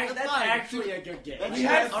fine. That's That's fine. actually a good game. That's We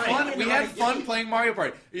had All right. fun. We had All right. fun playing Mario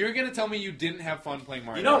Party. You're gonna tell me you didn't have fun playing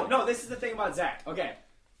Mario? Party? No, this is the thing about Zach. Okay,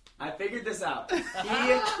 I figured this out.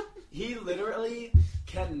 He literally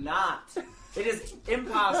cannot. It is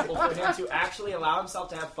impossible for him to actually allow himself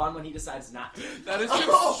to have fun when he decides not to. That is true.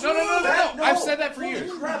 Oh, No. I've said that for Holy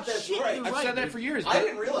years. crap, that's right. I've said that for years. I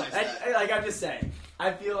didn't realize that. I'm just saying.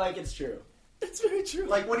 I feel like it's true. That's very true.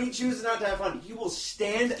 Like, when he chooses not to have fun, he will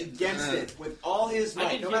stand against it with all his I might,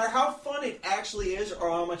 think no matter how fun it actually is or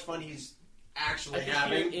how much fun he's actually I think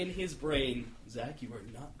having. in his brain, Zach, you are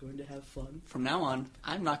not going to have fun. From now on,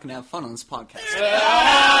 I'm not going to have fun on this podcast. Oh!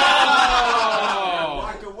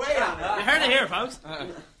 Walk away on You it. heard it here, folks.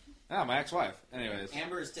 My ex-wife. Anyways.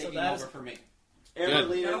 Amber is taking that is- over for me. Amber, Good.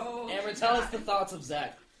 Lena, Amber, tell us the thoughts of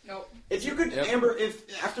Zach. if you could, Yep. Amber,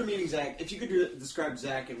 if after meeting Zach, if you could describe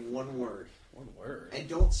Zach in one word, One word. and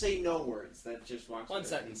don't say no words, that just walks One away.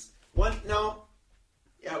 sentence. One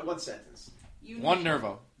sentence. One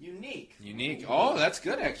Nervo. Unique. Unique. Oh, that's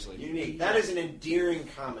good actually. Unique. That is an endearing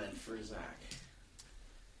comment for Zach.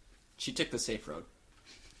 She took the safe road.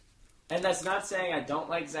 And that's not saying I don't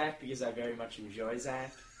like Zach because I very much enjoy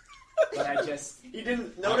Zach. But I just He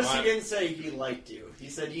didn't notice. He didn't say he liked you. He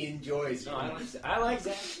said he enjoys you. no. I like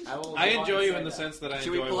Zach. I enjoy you in the sense. sense that I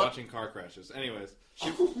Should we enjoy pull up? watching car crashes. Anyways,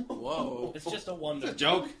 Whoa. It's just a it's wonder. a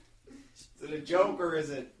joke. Is it a joke or is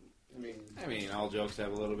it? I mean, all jokes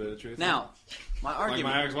have a little bit of truth. Now, my like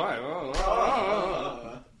argument. my ex-wife.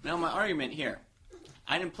 Oh. Now, my argument here.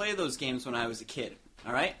 I didn't play those games when I was a kid.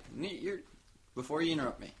 All right, before you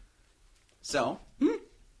interrupt me. So,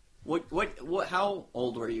 what? How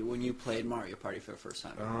old were you when you played Mario Party for the first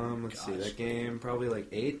time? Let's see. That game probably like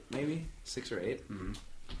 8, maybe 6 or 8. Mm-hmm.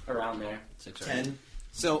 Around there. 6 or 10.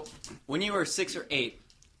 So, when you were 6 or 8,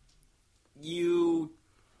 you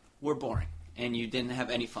were boring and you didn't have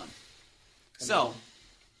any fun. So,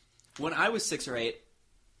 when I was 6 or 8,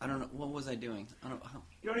 I don't know, what was I doing? I don't know.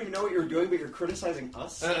 You don't even know what you were doing, but you're criticizing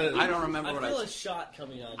us. I don't remember I what feel I. a shot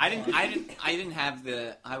coming on. I didn't have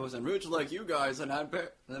the. I wasn't rich like you guys, and I had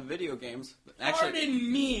the video games. Actually,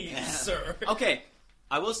 Pardon me, sir. okay,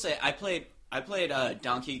 I will say I played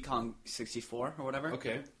Donkey Kong 64 or whatever.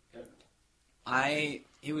 Okay.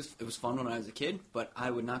 It was fun when I was a kid, but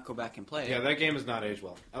I would not go back and play it. Yeah, that game has not aged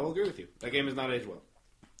well. I will agree with you. That game has not aged well.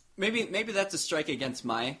 Maybe that's a strike against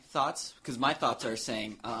my thoughts, because my thoughts are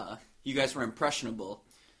saying you guys were impressionable,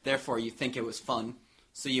 therefore you think it was fun,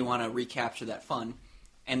 so you want to recapture that fun,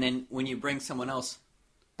 and then when you bring someone else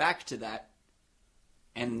back to that,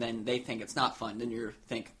 and then they think it's not fun, then you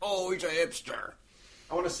think, oh, he's a hipster.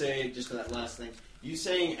 I want to say, just to that last thing, you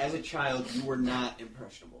saying as a child you were not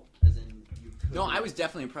impressionable, as in you could. No, I was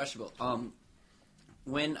definitely impressionable.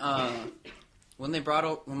 When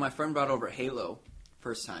my friend brought over Halo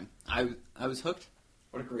first time, I was hooked.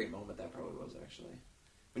 What a great moment that probably was, actually.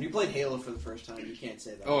 When you played Halo for the first time, you can't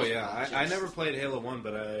say that. Oh was yeah, not I just- never played Halo 1,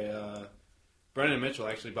 but Brendan Mitchell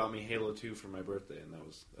actually bought me Halo 2 for my birthday, and that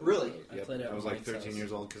was Really? I Yep, played it I was at like Mike's 13 house.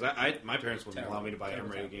 years old because my parents wouldn't allow me to buy Terrible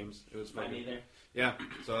M-rated time. games. It was Mine fucking either. yeah.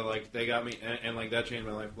 So like they got me, and like that changed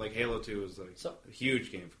my life. Like Halo 2 was like So- a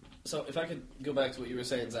huge game for me. So if I could go back to what you were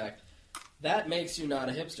saying, Zach, that makes you not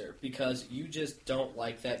a hipster because you just don't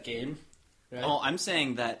like that game. Right? Oh, I'm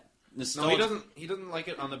saying that No, nostalgia. he doesn't like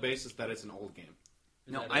it on the basis that it's an old game.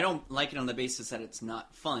 Is No, that I it? don't like it on the basis that it's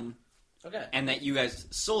not fun, Okay. and that you guys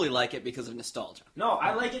solely like it because of nostalgia. No,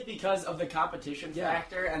 I like it because of the competition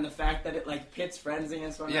factor and the fact that it like pits friends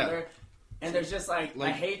against one Yeah. another. And there's just like Like-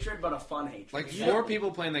 a hatred, but a fun hatred. Like Yeah. 4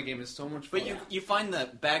 people playing that game is so much fun. But you find the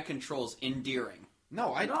bad controls endearing.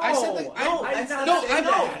 No, I No, said that. I did not no, say I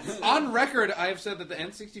that. know. On record, I have said that the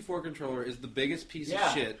N64 controller is the biggest piece Yeah.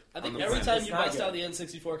 of shit. I think on the every planet. time It's you not bust good. out the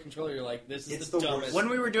N64 controller, you're like, "This is It's the the dumbest." worst. When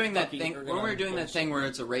we were doing that Fucking thing, bullshit. where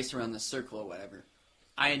it's a race around the circle or whatever,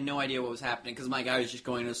 I had no idea what was happening because my guy was just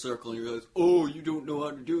going in a circle and he realized, oh, you don't know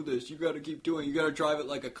how to do this. You got to keep doing. You got to drive it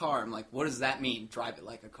like a car. I'm like, what does that mean? Drive it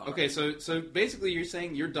like a car. Okay, so basically you're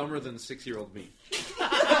saying you're dumber than 6-year-old me.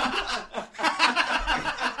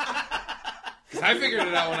 Because I figured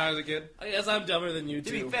it out when I was a kid. I guess I'm dumber than you To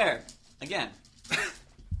too. be fair, again,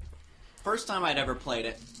 first time I'd ever played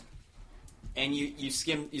it, and you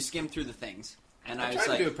skim through the things, and I, I was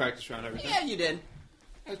tried to do a like, practice round every time. yeah, you did.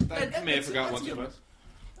 I may have forgotten once or twice.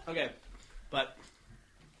 Okay, but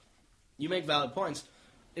you make valid points.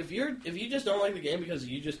 If you just don't like the game because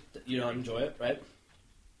you don't enjoy it, right?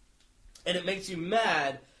 And it makes you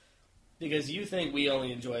mad because you think we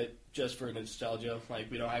only enjoy it just for nostalgia, like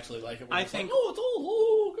we don't actually like it. We're I just think- like, oh, it's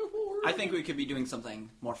all good for it. I think we could be doing something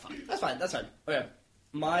more fun. That's fine. That's fine. Okay.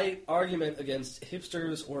 My argument against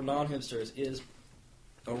hipsters or non-hipsters is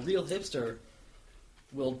a real hipster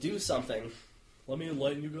will do something. Let me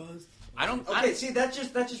enlighten you guys. I don't. Okay, see that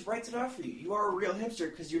just writes it out for you. You are a real hipster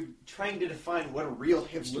because you're trying to define what a real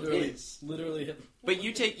hipster is. Literally hip. But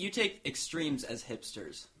you take extremes as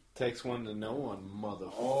hipsters. Takes one to know one,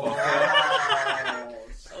 motherfucker. Oh, That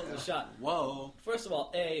was a shot. Whoa. First of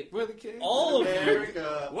all, We're the kids. all of you,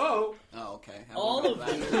 America. Whoa! Oh, okay. I all won't of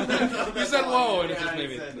go you, back. You said whoa, and it Yeah, just I made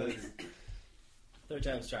me. said that. third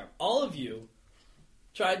time's charm. All of you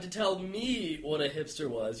tried to tell me what a hipster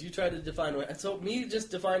was. You tried to define what. So me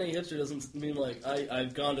just defining hipster doesn't mean like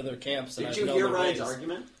I've gone to their camps and Did I've you known hear their Ryan's ways.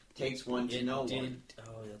 argument? Takes one to It know did. one.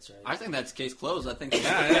 Oh, that's right. I think that's case closed. I think.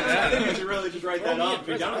 Yeah. I think we should really just write Throw that me off. in We're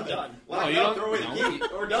prison, done I'm with it. done. Lock No, it you up, don't- throw away the no.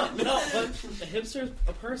 key. We're done. No, but a hipster's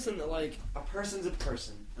a person that like A person's a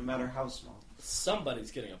person, no matter how small.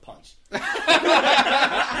 somebody's getting a punch.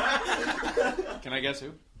 Can I guess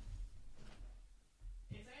who?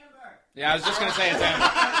 It's Amber. Yeah, I was just gonna say it's Amber.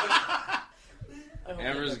 I hope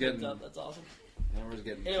Amber's that got getting- picked up. That's awesome. Amber's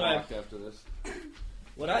getting Anyway. fucked after this.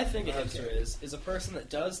 What I think a hipster is a person that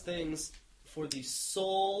does things for the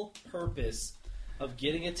sole purpose of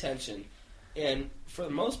getting attention And for the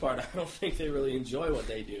most part, I don't think they really enjoy what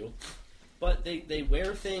they do. But they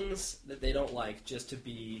wear things that they don't like just to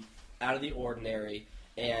be out of the ordinary.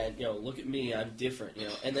 And, look at me, I'm different,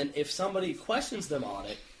 And then if somebody questions them on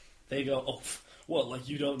it, they go, oh, what, like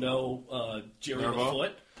you don't know Jerry the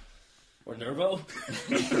Foot? Or Nervo?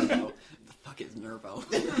 The fuck is Nervo?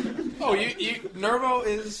 Oh, Nervo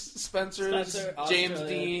is Spencer's Spencer, James Australia,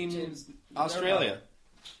 Dean, Australia. Nervo.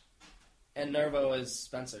 And Nervo is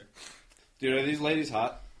Spencer. Dude, are these ladies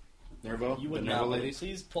hot? Nervo? You would the not Nervo believe. ladies?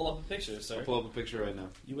 Please pull up a picture, sir. I'll pull up a picture right now.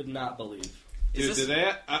 You would not believe. Dude, did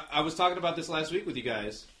they? I was talking about this last week with you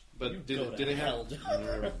guys, but You go to did they hell, have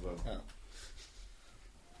Nervo? Oh.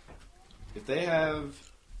 If they have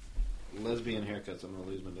lesbian haircuts, I'm gonna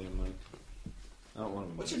lose my damn mind. I don't want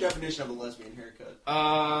them. What's your definition of a lesbian haircut?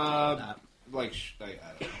 I don't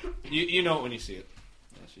know. You know it when you see it.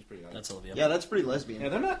 Yeah, she's pretty hot. That's Olivia. Yeah, that's pretty lesbian.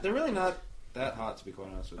 Yeah, they're really not that hot, to be quite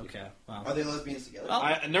honest with you. Okay. Wow. Are they lesbians together?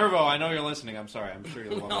 Oh. Nervo, I know you're listening. I'm sorry. I'm sure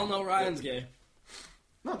you're. We all know Ryan's gay.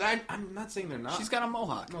 No, I'm not saying they're not. She's got a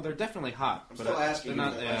mohawk. No, they're definitely hot. I'm but still asking They're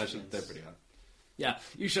you not. if they're Yeah, lesbians. they're pretty hot. Yeah,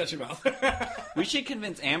 you shut your mouth. We should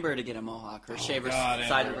convince Amber to get a mohawk or shave her God,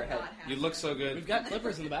 side Amber. of her head. You look so good. We've got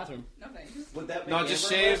clippers in the bathroom. No thanks. Would that make No,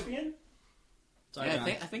 just Amber a shave. lesbian? Sorry, Yeah, John.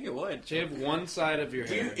 I think it would. Shave one side of your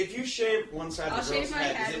Do you, hair. if you shave one side I'll of the shave girl's my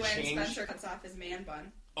head, head does when it change? Spencer cuts off his man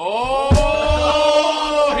bun.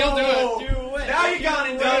 Oh, he'll do it. Do it. Now you gone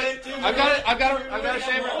and done it. I've got to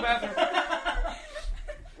shave her in the bathroom.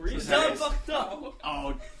 She's done fucked up.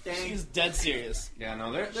 Oh, dang. She's dead serious. Yeah,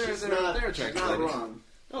 no, they're She's not attractive. not ladies. wrong.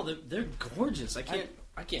 No, they're gorgeous. I can't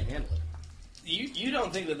handle it. You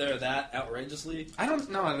don't think that they're that outrageously? I don't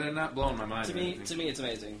know. They're not blowing my mind. To or me, anything. it's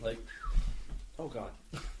amazing. Like, oh god,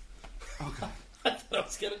 Oh god. I thought I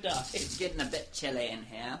was gonna die. It's getting a bit chilly in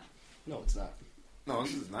here. No, it's not. No,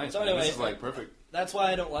 this is nice. So man. anyway, this is like perfect. That's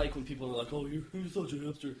why I don't like when people are like, "Oh, you're such a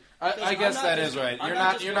hipster." I guess that is right. I'm You're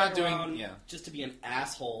not just doing. around Yeah. just to be an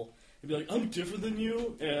asshole and be like, "I'm different than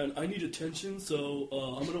you, and I need attention, so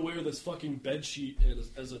I'm gonna wear this fucking bed sheet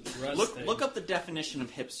as a dress." thing. Look up the definition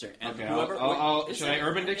of hipster, and Okay. whoever. is Should there- I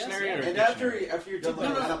Urban yes, Dictionary yeah. or And dictionary? after you're done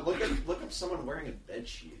looking No. that up, look up someone wearing a bed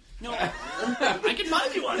sheet. no, I can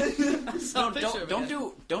find you one.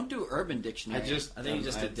 no, don't do Urban Dictionary. I think you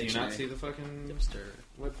just did Do you dictionary. not see the fucking hipster.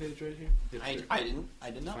 webpage right here? Hipster.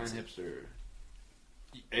 I did not. Find see. hipster.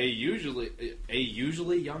 A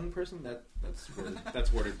usually young person.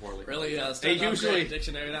 That's worded poorly. Really? Hey, usually-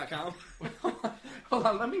 dictionary.com. Hold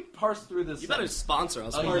on, let me parse through this. You better sponsor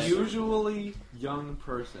us. A usually young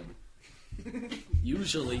person.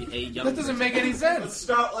 Usually a young. That doesn't make any sense.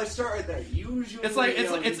 Let's start right there. Usually, It's like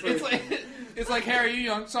young person. it's like, hey, are you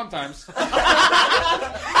young? Sometimes.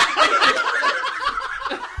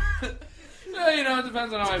 Well, it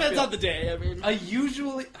depends on how I Depends feel. on the day. I mean, A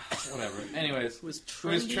usually whatever. Anyways, who is who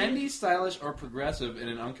is trendy, stylish, or progressive in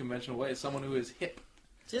an unconventional way? Someone who is hip.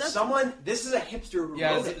 See, that's Someone. This is a hipster who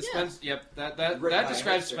Yeah, wrote it. Spencer. Yep, that Written by a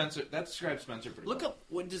describes hipster. Spencer. That describes Spencer pretty Look well. up.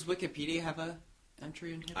 What does Wikipedia have a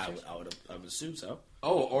entry in hipsters? I would assume so.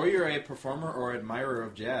 Oh, or you're a performer or admirer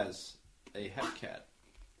of jazz, a hep cat.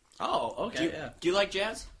 Oh, okay. Do you like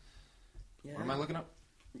jazz? Yeah. What am I looking up?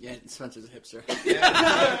 Yeah, Spencer's a hipster.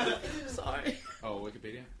 Sorry. Oh,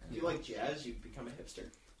 Wikipedia. If you like jazz, you become a hipster.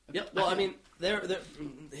 Yep. Well, I mean,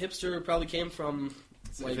 hipster probably came from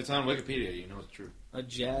If it's on Wikipedia, you know it's true. a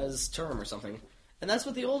jazz term or something, and that's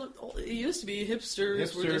what the old it used to be.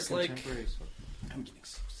 Hipsters were just like contemporary. I'm getting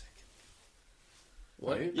so sick.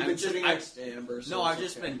 what? Right? You've I'm been sitting just- next to Amber. So No, I've it's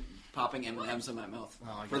just okay. been popping M&Ms in my mouth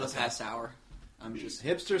Oh, I for the guess past hour. I'm just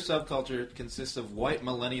Hipster subculture consists of white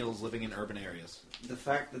millennials living in urban areas. The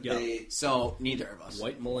fact that Yeah. they so neither of us.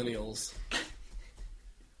 White millennials.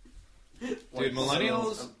 Dude, White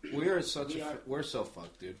millennials, millennials, we're so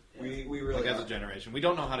fucked, dude. we really Like as are. a generation, we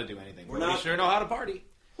don't know how to do anything. We're but not- we sure know how to party.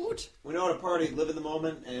 Hoot. We know how to party, live in the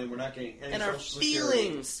moment, and we're not getting any And our social security.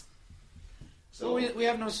 feelings. So we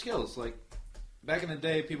have no skills. Like back in the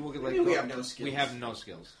day, people could What like. do you mean we go- have no skills? We have no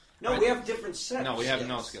skills. No, we have different sets. No, we of have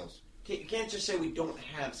no skills. You can't just say we don't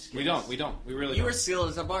have skills. We don't. We really You don't. were skilled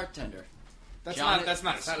as a bartender. That's John- not. That's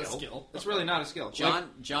not a That's not a skill. skill. That's really not a skill.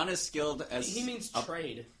 Like, John is skilled as He means a-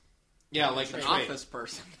 trade. yeah, like an trade. office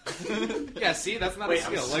person. Yeah, see, that's not Wait, a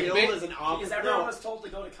skill. I'm Like, skilled as an office. Because everyone was told to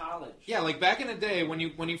go to college. yeah, like back in the day when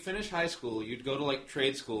you finish high school, you'd go to like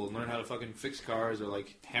trade school and learn how to fucking fix cars or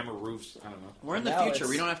like hammer roofs. I don't know. We're in the Now future. it's-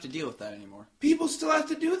 We don't have to deal with that anymore. People still have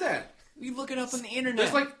to do that. We look it up on the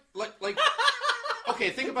internet. There's like okay,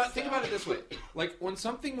 think about it this way. Like when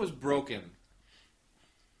something was broken,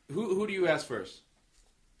 who do you ask first?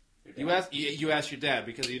 You ask your dad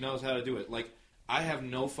because he knows how to do it. Like I have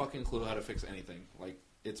no fucking clue how to fix anything. Like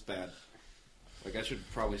it's bad. Like, I should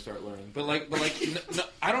probably start learning. But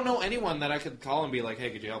I don't know anyone that I could call and be like, hey,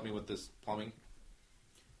 could you help me with this plumbing?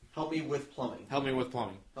 Help me with plumbing. Help me with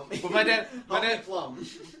plumbing. Help me. But my dad, plumb.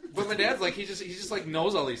 but my dad's like, he just like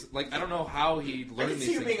knows all these. Like, I don't know how he I learned can these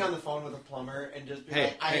see you things. being on the phone with a plumber and just be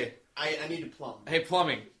Hey, like, I need to plumb. Hey,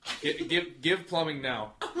 plumbing. Give plumbing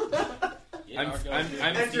now. I'm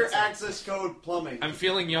Enter access code plumbing. I'm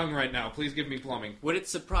feeling young right now. Please give me plumbing. Would it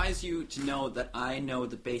surprise you to know that I know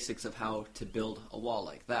the basics of how to build a wall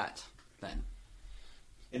like that, then?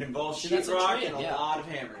 It involves That's a sheetrock trade, and a yeah. lot of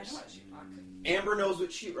hammers. Amber knows what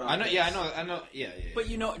sheetrock I know. is. Yeah, I know. Yeah. But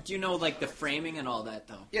do you know, like, the framing and all that,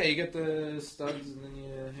 though? Yeah, you get the studs and then you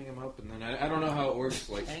hang them up, and then I don't know how it works.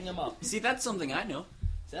 Like, Hang them up. See, that's something I know.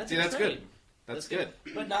 That's see, a that's trade. good. That's good.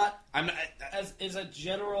 But not I'm not, as a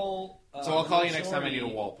general. so I'll call you next time I need a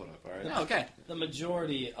majority- wall put up. All right. Yeah, okay. The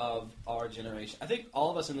majority of our generation, I think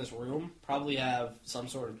all of us in this room probably have some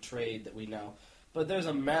sort of trade that we know, but there's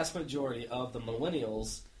a mass majority of the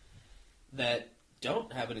millennials that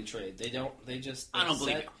don't have any trade. They just. I don't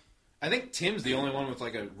believe it. I think Tim's the only one with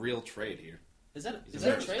like a real trade here. Is that He's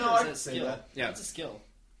a a trade No, or I is can that say skill? that. Yeah. It's a skill.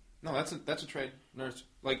 No, that's a trade. Nurse.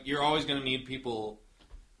 Like, you're always gonna need people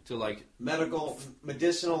to like.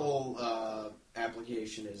 Medicinal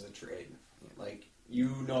application is a trade. Like,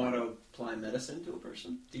 you know how to apply medicine to a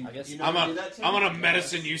person? I guess- do you know I'm how to do that, Tim? gonna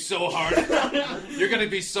medicine you so hard. You're gonna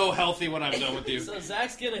be so healthy when I'm done with you. So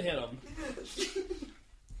Zach's gonna hit him.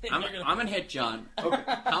 I'm gonna hit John. Okay.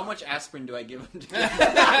 How much aspirin do I give him? It's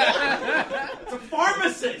a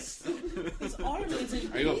pharmacist! His arm is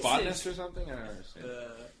in Are you a pieces. botanist or something? I don't understand.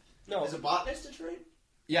 No, Is a botanist a trade?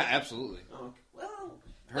 Yeah, absolutely. Oh, okay. Well,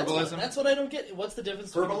 Herbalism. That's what I don't get. What's the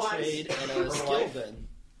difference between a Herbalize. trade and a Herbalife. skill then?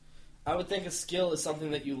 I would think a skill is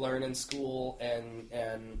something that you learn in school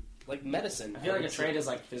and like medicine. I feel like a trade is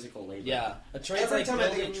like physical labor. Yeah, a trade's Every like time I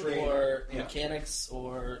think building of trade, or yeah. mechanics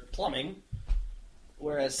or plumbing,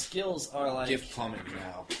 whereas skills are like Give plumbing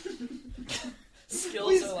now.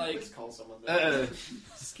 skills are like please call someone that.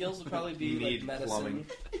 skills would probably be Need like medicine. plumbing.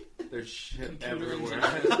 There's shit Computer everywhere.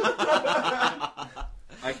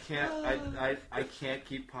 I can't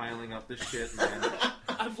keep piling up this shit, man.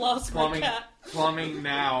 I've lost Plumbing. my cat. Plumbing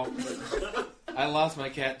now. I lost my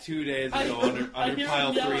cat 2 days ago I under hear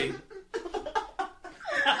pile him 3. yelling.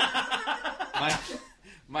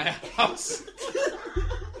 My house.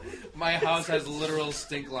 My house has literal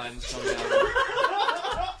stink lines coming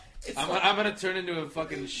out. I'm gonna turn into a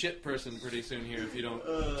fucking shit person pretty soon here if you don't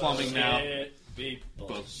plumbing now. Shit people.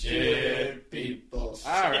 Bullshit people.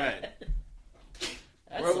 All right,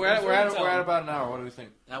 That's we're the at ringtone. about an hour. What do we think?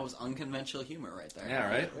 That was unconventional humor right there. Yeah,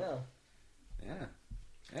 right. Yeah.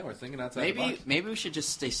 Yeah, we're thinking outside the box. Maybe we should just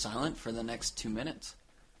stay silent for the next 2 minutes.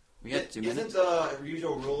 We got 2 Isn't minutes. the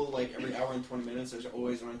usual rule like every hour and 20 minutes there's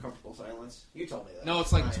always an uncomfortable silence? You told me that. No,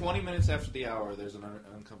 it's like Fine. 20 minutes after the hour. There's an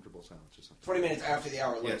uncomfortable silence or something. 20 minutes after the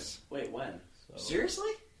hour. Like, Yes. Wait, when?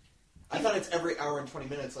 Seriously? I thought it's every hour and 20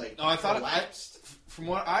 minutes. Like, No, I thought elapsed. from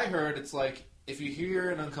what I heard, it's like if you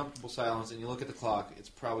hear an uncomfortable silence and you look at the clock, it's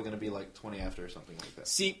probably going to be like 20 after or something like that.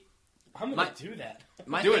 See, I'm My- gonna do that.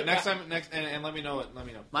 my Do thing, it next time, and let me know. Let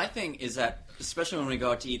me know. My thing is that, especially when we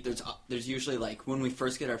go out to eat, there's usually like when we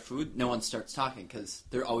first get our food, no one starts talking because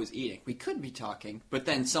they're always eating. We could be talking, but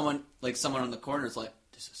then someone on the corner is like,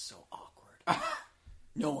 "This is so awkward."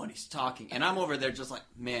 No one is talking, and I'm over there just like,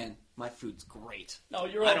 "Man, my food's great." No,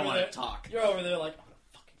 you're I over don't want there. to talk. You're over there like, I'm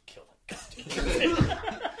gonna fucking kill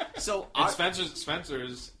that. So And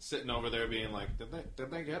Spencer's sitting over there being like,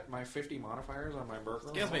 "Did they get my 50 modifiers on my burger?"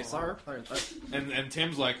 Excuse me, sir. And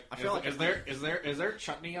Tim's like, I feel like is there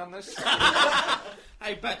chutney on this?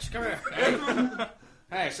 Hey, bitch, come here.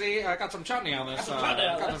 Hey, see, I got some chutney on this. Got some chutney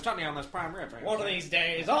on got this. some chutney on this prime rib. One of these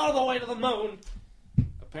days, all the way to the moon.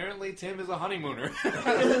 Apparently, Tim is a honeymooner.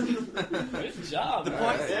 Good job. The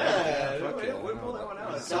man. point- Yeah, fuck we yeah, pull that one no.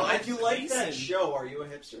 out. Now, if you like that Decent. show, are you a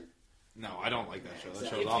hipster? No, I don't like that show. That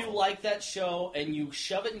show's If awful. you like that show and you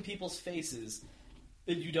shove it in people's faces,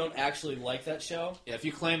 then you don't actually like that show. Yeah, if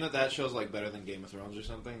you claim that show's like better than Game of Thrones or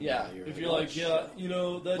something, Yeah. If you're like, yeah, you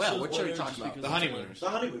know, that Well, show's what show are you better talking just about? The because it's Honeymooners. The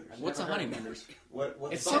Honeymooners. what's a Never heard of honeymooners? it.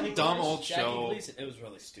 What's It's the some Honeymooners? dumb old Jackie show. Gleason. It was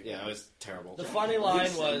really stupid. Yeah, it was terrible. The funny line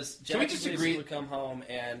Gleason. was Can we Jackie just Gleason agree- would come home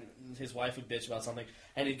and his wife would bitch about something,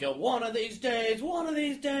 and he'd go, one of these days,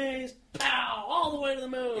 pow, all the way to the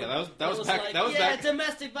moon. Yeah, that was It back. like, that was yeah, back.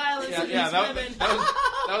 domestic violence Yeah, against that women.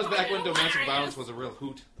 was back when domestic violence was a real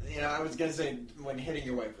hoot. Yeah, I was gonna say when hitting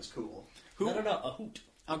your wife was cool. No, a hoot.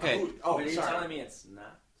 Okay. Oh, But are you sorry. telling me it's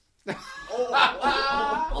not?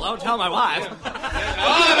 Oh, Well, don't tell my wife.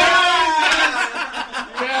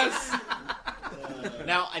 Yes.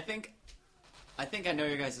 Now I think I know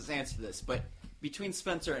your guys' answer to this, but Between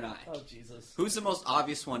Spencer and I, Oh, Jesus. who's the most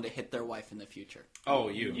obvious one to hit their wife in the future? Oh,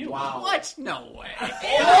 you. Wow. What? No way.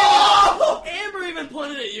 Amber even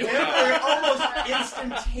pointed at you. Amber almost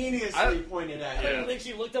instantaneously pointed at I you. don't think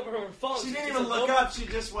she looked up at her phone. She didn't just even said, look "Nope." up. She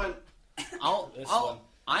just went.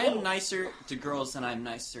 I am nicer to girls than I'm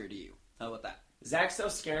nicer to you. How about that? Zach's so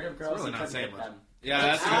scared of girls really he not couldn't saying hit much. them. Yeah,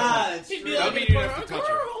 that's good. It's He'd true. be That like, would mean you'd have "For to a touch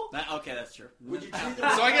her." girl." Okay, that's true. Would you treat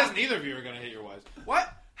them? So I guess neither of you are going to hit your wives.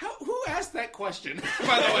 What? Who asked that question?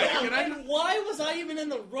 By the way, can I? And why was I even in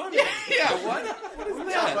the running? Yeah, what? What is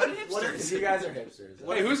that? But what Because if you guys are hipsters.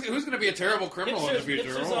 Wait, who's going to be a terrible criminal in the future?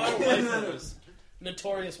 Hipsters are wife hitters.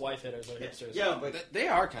 Notorious wife hitters are hipsters. Yeah, but They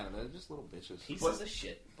are kind of. They're just little bitches. Pieces of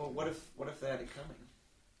shit. but what if they had it coming?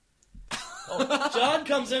 Oh, John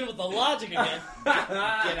comes in with the logic again.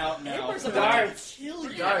 Get out now. Amber's about to kill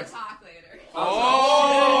We're you. gonna talk later.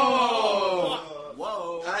 Oh!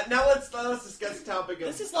 Whoa. Now let's discuss the topic of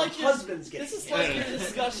This is like husbands getting. This is like your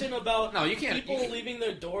discussion about No, you can't. people You can't. leaving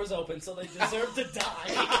their doors open so they deserve to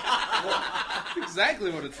die. That's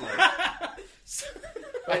exactly what it's like.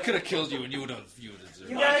 I could have killed you and you would have deserved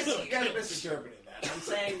You it. guys misinterpreted that. I'm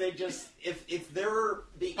saying they just if they're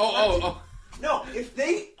being Oh. no if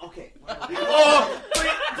they okay. Oh,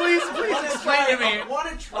 please explain to me. I want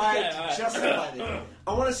to try Okay, to all right. justify this.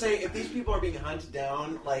 I want to say if these people are being hunted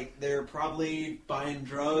down, like they're probably buying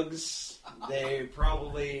drugs, they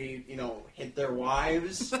probably hit their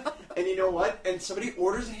wives, and you know what? And somebody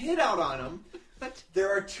orders a hit out on them. But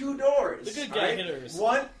there are two doors. The good all guy right? hitters.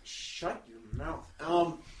 One, shut your mouth.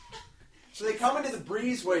 So they come into the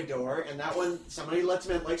breezeway door, and that one somebody lets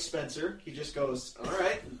them in, like Spencer. He just goes, "All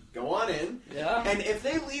right, go on in." Yeah. And if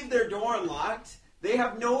they leave their door unlocked, they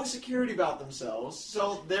have no security about themselves.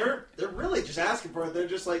 So they're really just asking for it. They're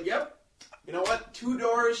just like, "Yep, you know what? 2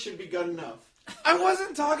 doors should be good enough." I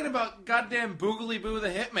wasn't talking about goddamn Boogly Boo the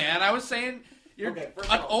Hitman. I was saying you're Okay, first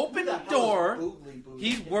an of all, open who the hell is door. Boogly Boo?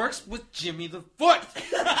 He works with Jimmy the Foot.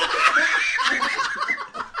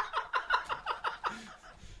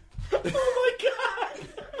 Oh my god!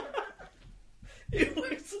 He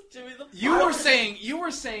works with Jimmy the. You I were was- saying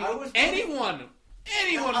I was- anyone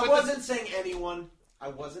I with wasn't saying anyone. I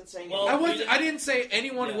wasn't saying Well, anyone. I didn't say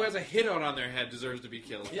anyone who Yeah. has a hit out on their head deserves to be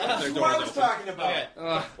killed. Yeah. Their That's doors what I was open. talking about.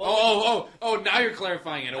 Okay. Now you're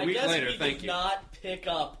clarifying it. A I week guess later, we thank did you. not pick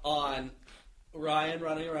up on Ryan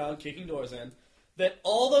running around kicking doors in. That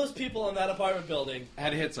all those people in that apartment building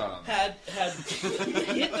Had hits on them. had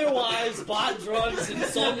hit their wives, bought drugs, and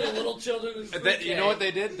sold their little children. You know what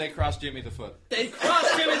they did? They crossed Jimmy the Foot. They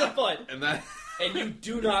crossed Jimmy the Foot, And that and you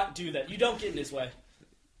do not do that. You don't get in his way.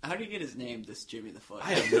 How do you get his name, this Jimmy the Foot?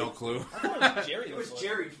 I have no clue. I thought it was Jerry. It was Foot.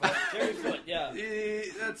 Jerry Foot. Jerry Foot. Yeah.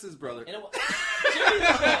 That's his brother. And it was, Jerry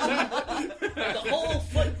the Foot. The whole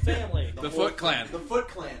Foot family. The Foot Clan. The Foot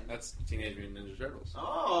Clan. That's Teenage Mutant Ninja Turtles.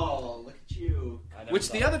 Oh, look at you. I never Which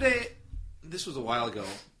saw the it. other day, this was a while ago,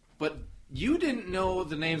 but you didn't know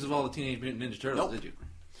the names of all the Teenage Mutant Ninja Turtles, Nope. did you?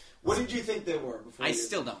 What did you think they were before? I you-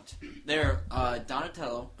 still don't. They're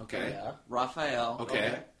Donatello, Okay. Yeah. Raphael,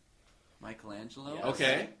 Okay. Michelangelo, Yes.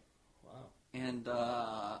 Okay. Wow. and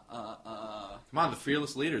Come on, the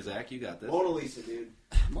fearless leader, Zach. You got this. Mona Lisa, dude.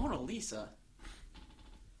 Mona Lisa.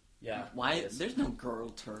 Yeah. Why? Yes. There's no girl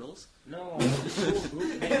turtles. No.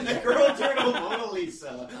 And the girl turtle Mona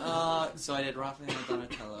Lisa. So I did Raphael,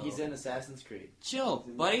 Donatello. He's in Assassin's Creed. Chill,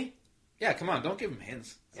 buddy. Yeah, come on. Don't give him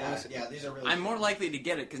hints. Yeah, these are really. I'm more likely to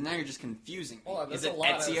get it because now you're just confusing me. Hold on, Is there's it a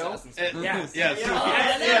lot of Ezio? Assassin's Creed. Yes. Yes.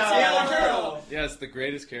 Yeah. Yes, the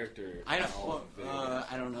greatest character. I don't. in all of video games.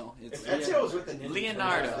 I don't know. It's If Ezio was with the Ninja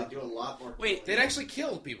Leonardo. Turtles, they do a lot more. Wait, They'd actually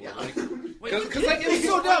kill people. Yeah. Because like, it was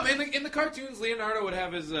so dumb. In the cartoons, Leonardo would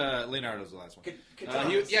have his Leonardo's the last one.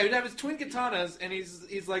 He'd have his twin katanas, and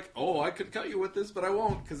he's like, "Oh, I could cut you with this, but I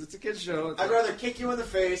won't because it's a kids show." It's I'd like- rather kick you in the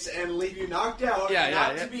face and leave you knocked out. Yeah,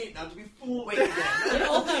 not yeah, to be fooled. Wait, again. They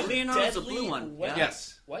all have Leonardo's the deadly blue one. weapons.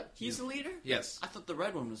 Yes. What? he's the leader. Yes. I thought the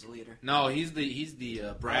red one was the leader. No, he's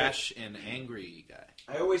the brash and angry guy.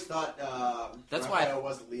 I always thought That's why- Raphael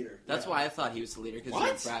was the leader. That's why I thought he was the leader because he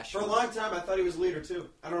What? was brash. For a long time, I thought he was the leader too.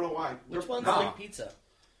 I don't know why. Which one's No. like pizza?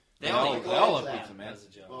 They They all all, eat they all love that. pizza, man. That's a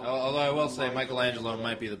joke. Well, Although I will say, Michelangelo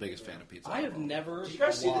might be the biggest fan of pizza. I have never Did you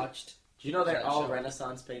guys see the- watched. Do you know they're That all show.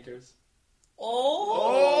 Renaissance painters?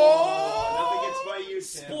 Oh! Nothing gets by you,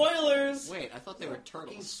 Tim. Spoilers. Wait, I thought they were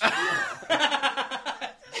turtles.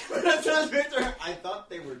 That sounds better. I thought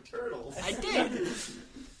they were turtles. I did.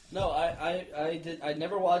 No, I did. I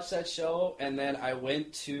never watched that show, and then I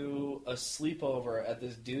went to a sleepover at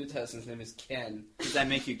this dude's house. His name is Ken, Does that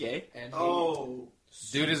make you gay? and Oh,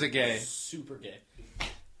 Dude is a gay. super gay.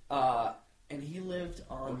 And he lived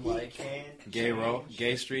on he like can't. Gay row.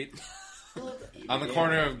 Gay street. On the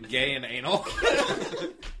corner of gay and anal.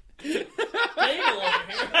 Bagel over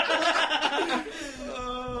here.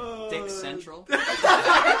 Dick Central.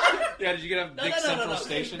 Yeah, did you get up Dick Central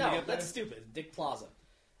Station No, to get there? that's stupid. Dick Plaza.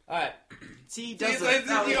 All right. See, he See, does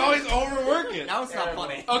you always overwork it. Now it's not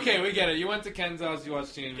funny. Okay, we get it. You went to Ken's house, you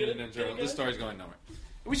watched Teenage Mutant Ninja Turtles. This story's going nowhere.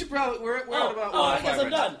 We should probably... We're at about... I guess 105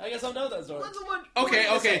 I'm done. I guess I'm done with that story.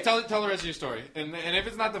 Okay. Tell the rest of your story. And if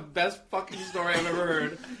it's not the best fucking story I've ever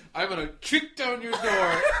heard, I'm going to kick down your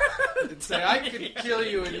door and say I could kill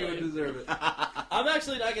you and you would deserve it. I'm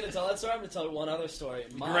actually not going to tell that story. I'm going to tell one other story.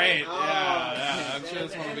 Great. Yeah. I'm sure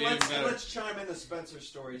it's going to be even better. Let's chime in the Spencer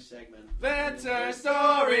story segment. Spencer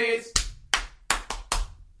stories.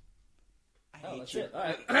 I Oh, hate that's you. it. All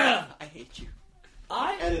right. I hate you.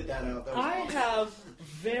 Edit that out. That was I awesome. have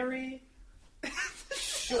very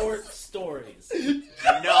short stories.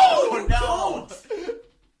 No. Don't!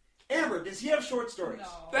 Amber, does he have short stories? No.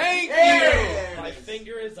 Thank you. Hey! My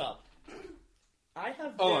finger is up. I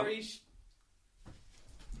have Hold on. very...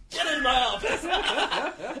 Get in my office!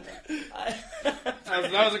 That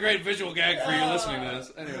was a great visual gag for you listening to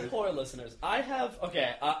this. Anyway. Poor listeners. I have...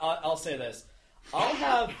 Okay, I'll say this.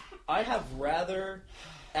 I have rather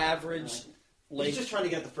average... He's just trying to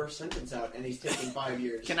get the first sentence out, and he's taking 5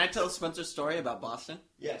 years. Can I tell Spencer's story about Boston?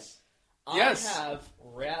 Yes. Yes. I have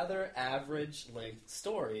rather average length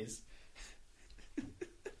stories,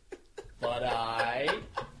 but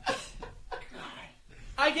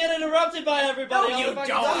I get interrupted by everybody. No, you all the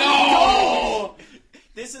fucking don't. time. No!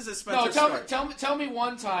 This is a No, Spencer story. tell me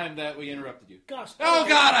one time that we interrupted you. Gosh. Oh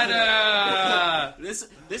God, I This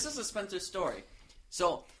is a Spencer story.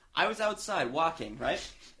 So I was outside walking, right?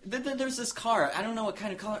 There's this car. I don't know what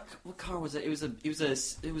kind of car. What car was it? It was a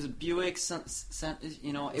Buick.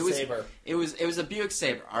 Sabre. It was a Buick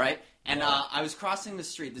Sabre. All right. And I was crossing the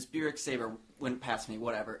street. This Buick Sabre went past me.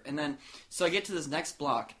 Whatever. And then so I get to this next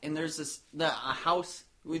block, and there's a house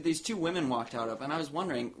with these two women walked out of, and I was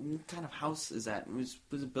wondering what kind of house is that? Was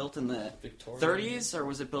it built in the Victorian. 30s or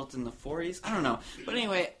was it built in the 40s? I don't know. But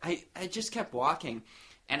anyway, I just kept walking,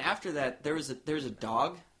 and after that there was a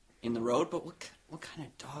dog in the road. But what kind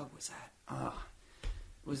of dog was that?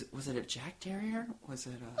 Was it a Jack Terrier? Was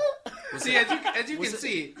it a... See, as you can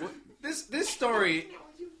see, this story,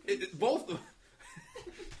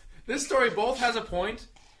 this story both has a point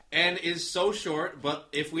and is so short. But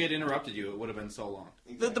if we had interrupted you, it would have been so long.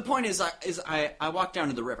 The point is I walked down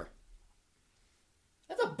to the river.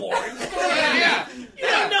 That's a boring story. Yeah. You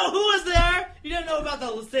don't know who was there. You don't know about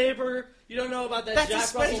the Sabre. You don't know about that That's Jack a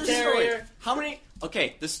Spencer Russell Terrier. story. How many?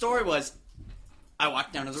 Okay, the story was I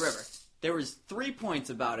walked down to the river. There was 3 points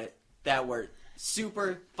about it that were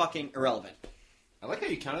super fucking irrelevant. I like how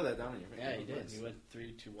you counted that down in your face. Yeah, he did. He went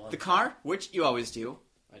 3, 2, 1. The car, which you always do.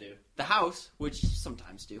 I do. The house, which you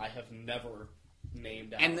sometimes do. I have never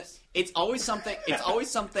named a And house. it's always something. It's always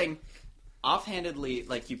something. Offhandedly,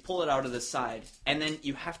 like you pull it out of the side, and then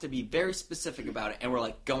you have to be very specific about it. And we're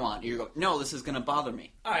like, "Go on." You go, "No, this is going to bother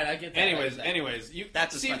me." All right, I get that. Anyways, you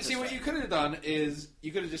That's a see Spencer what story. you could have done is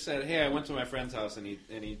you could have just said, "Hey, I went to my friend's house and he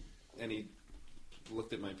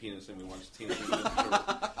looked at my penis and we watched Teenage Mutant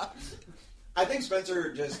Ninja Turtles." I think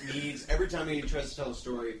Spencer just needs, every time he tries to tell a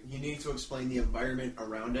story, he needs to explain the environment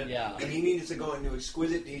around it. Yeah. And he needs to go into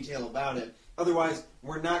exquisite detail about it. Otherwise,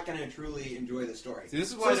 we're not going to truly enjoy the story. See, this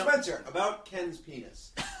is why I so, don't- Spencer, about Ken's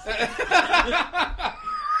penis.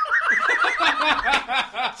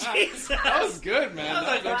 Jesus. That was good, man. All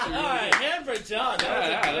That was actually really right, good. hand for John.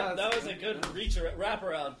 Yeah, That was a good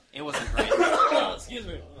wraparound. It wasn't great. Oh, excuse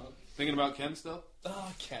me. Thinking about Ken still?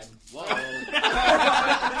 Oh, Ken. Whoa. Okay.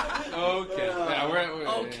 Yeah, we're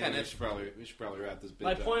Oh, yeah, Ken. we should probably wrap this bit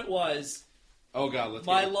My down. point was, Oh God, let's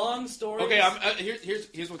my get it. long story. Okay,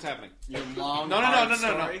 here's what's happening. Your long No. hard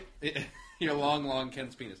story. Your long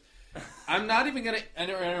Ken's penis. I'm not even going to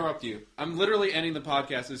interrupt you. I'm literally ending the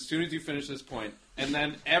podcast as soon as you finish this point, and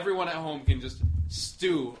then everyone at home can just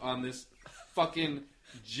stew on this fucking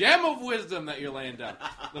gem of wisdom that you're laying down.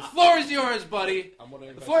 The floor is yours, buddy. I'm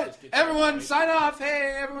wondering if The I floor. should just get Everyone, you sign off.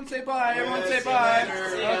 Hey, everyone, say bye. Everyone, Yeah, say see you bye. later.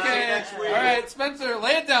 Okay. See you next week. All right, Spencer,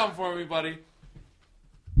 lay it down for me, buddy.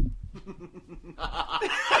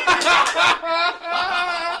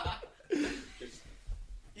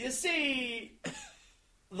 You see,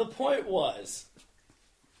 the point was,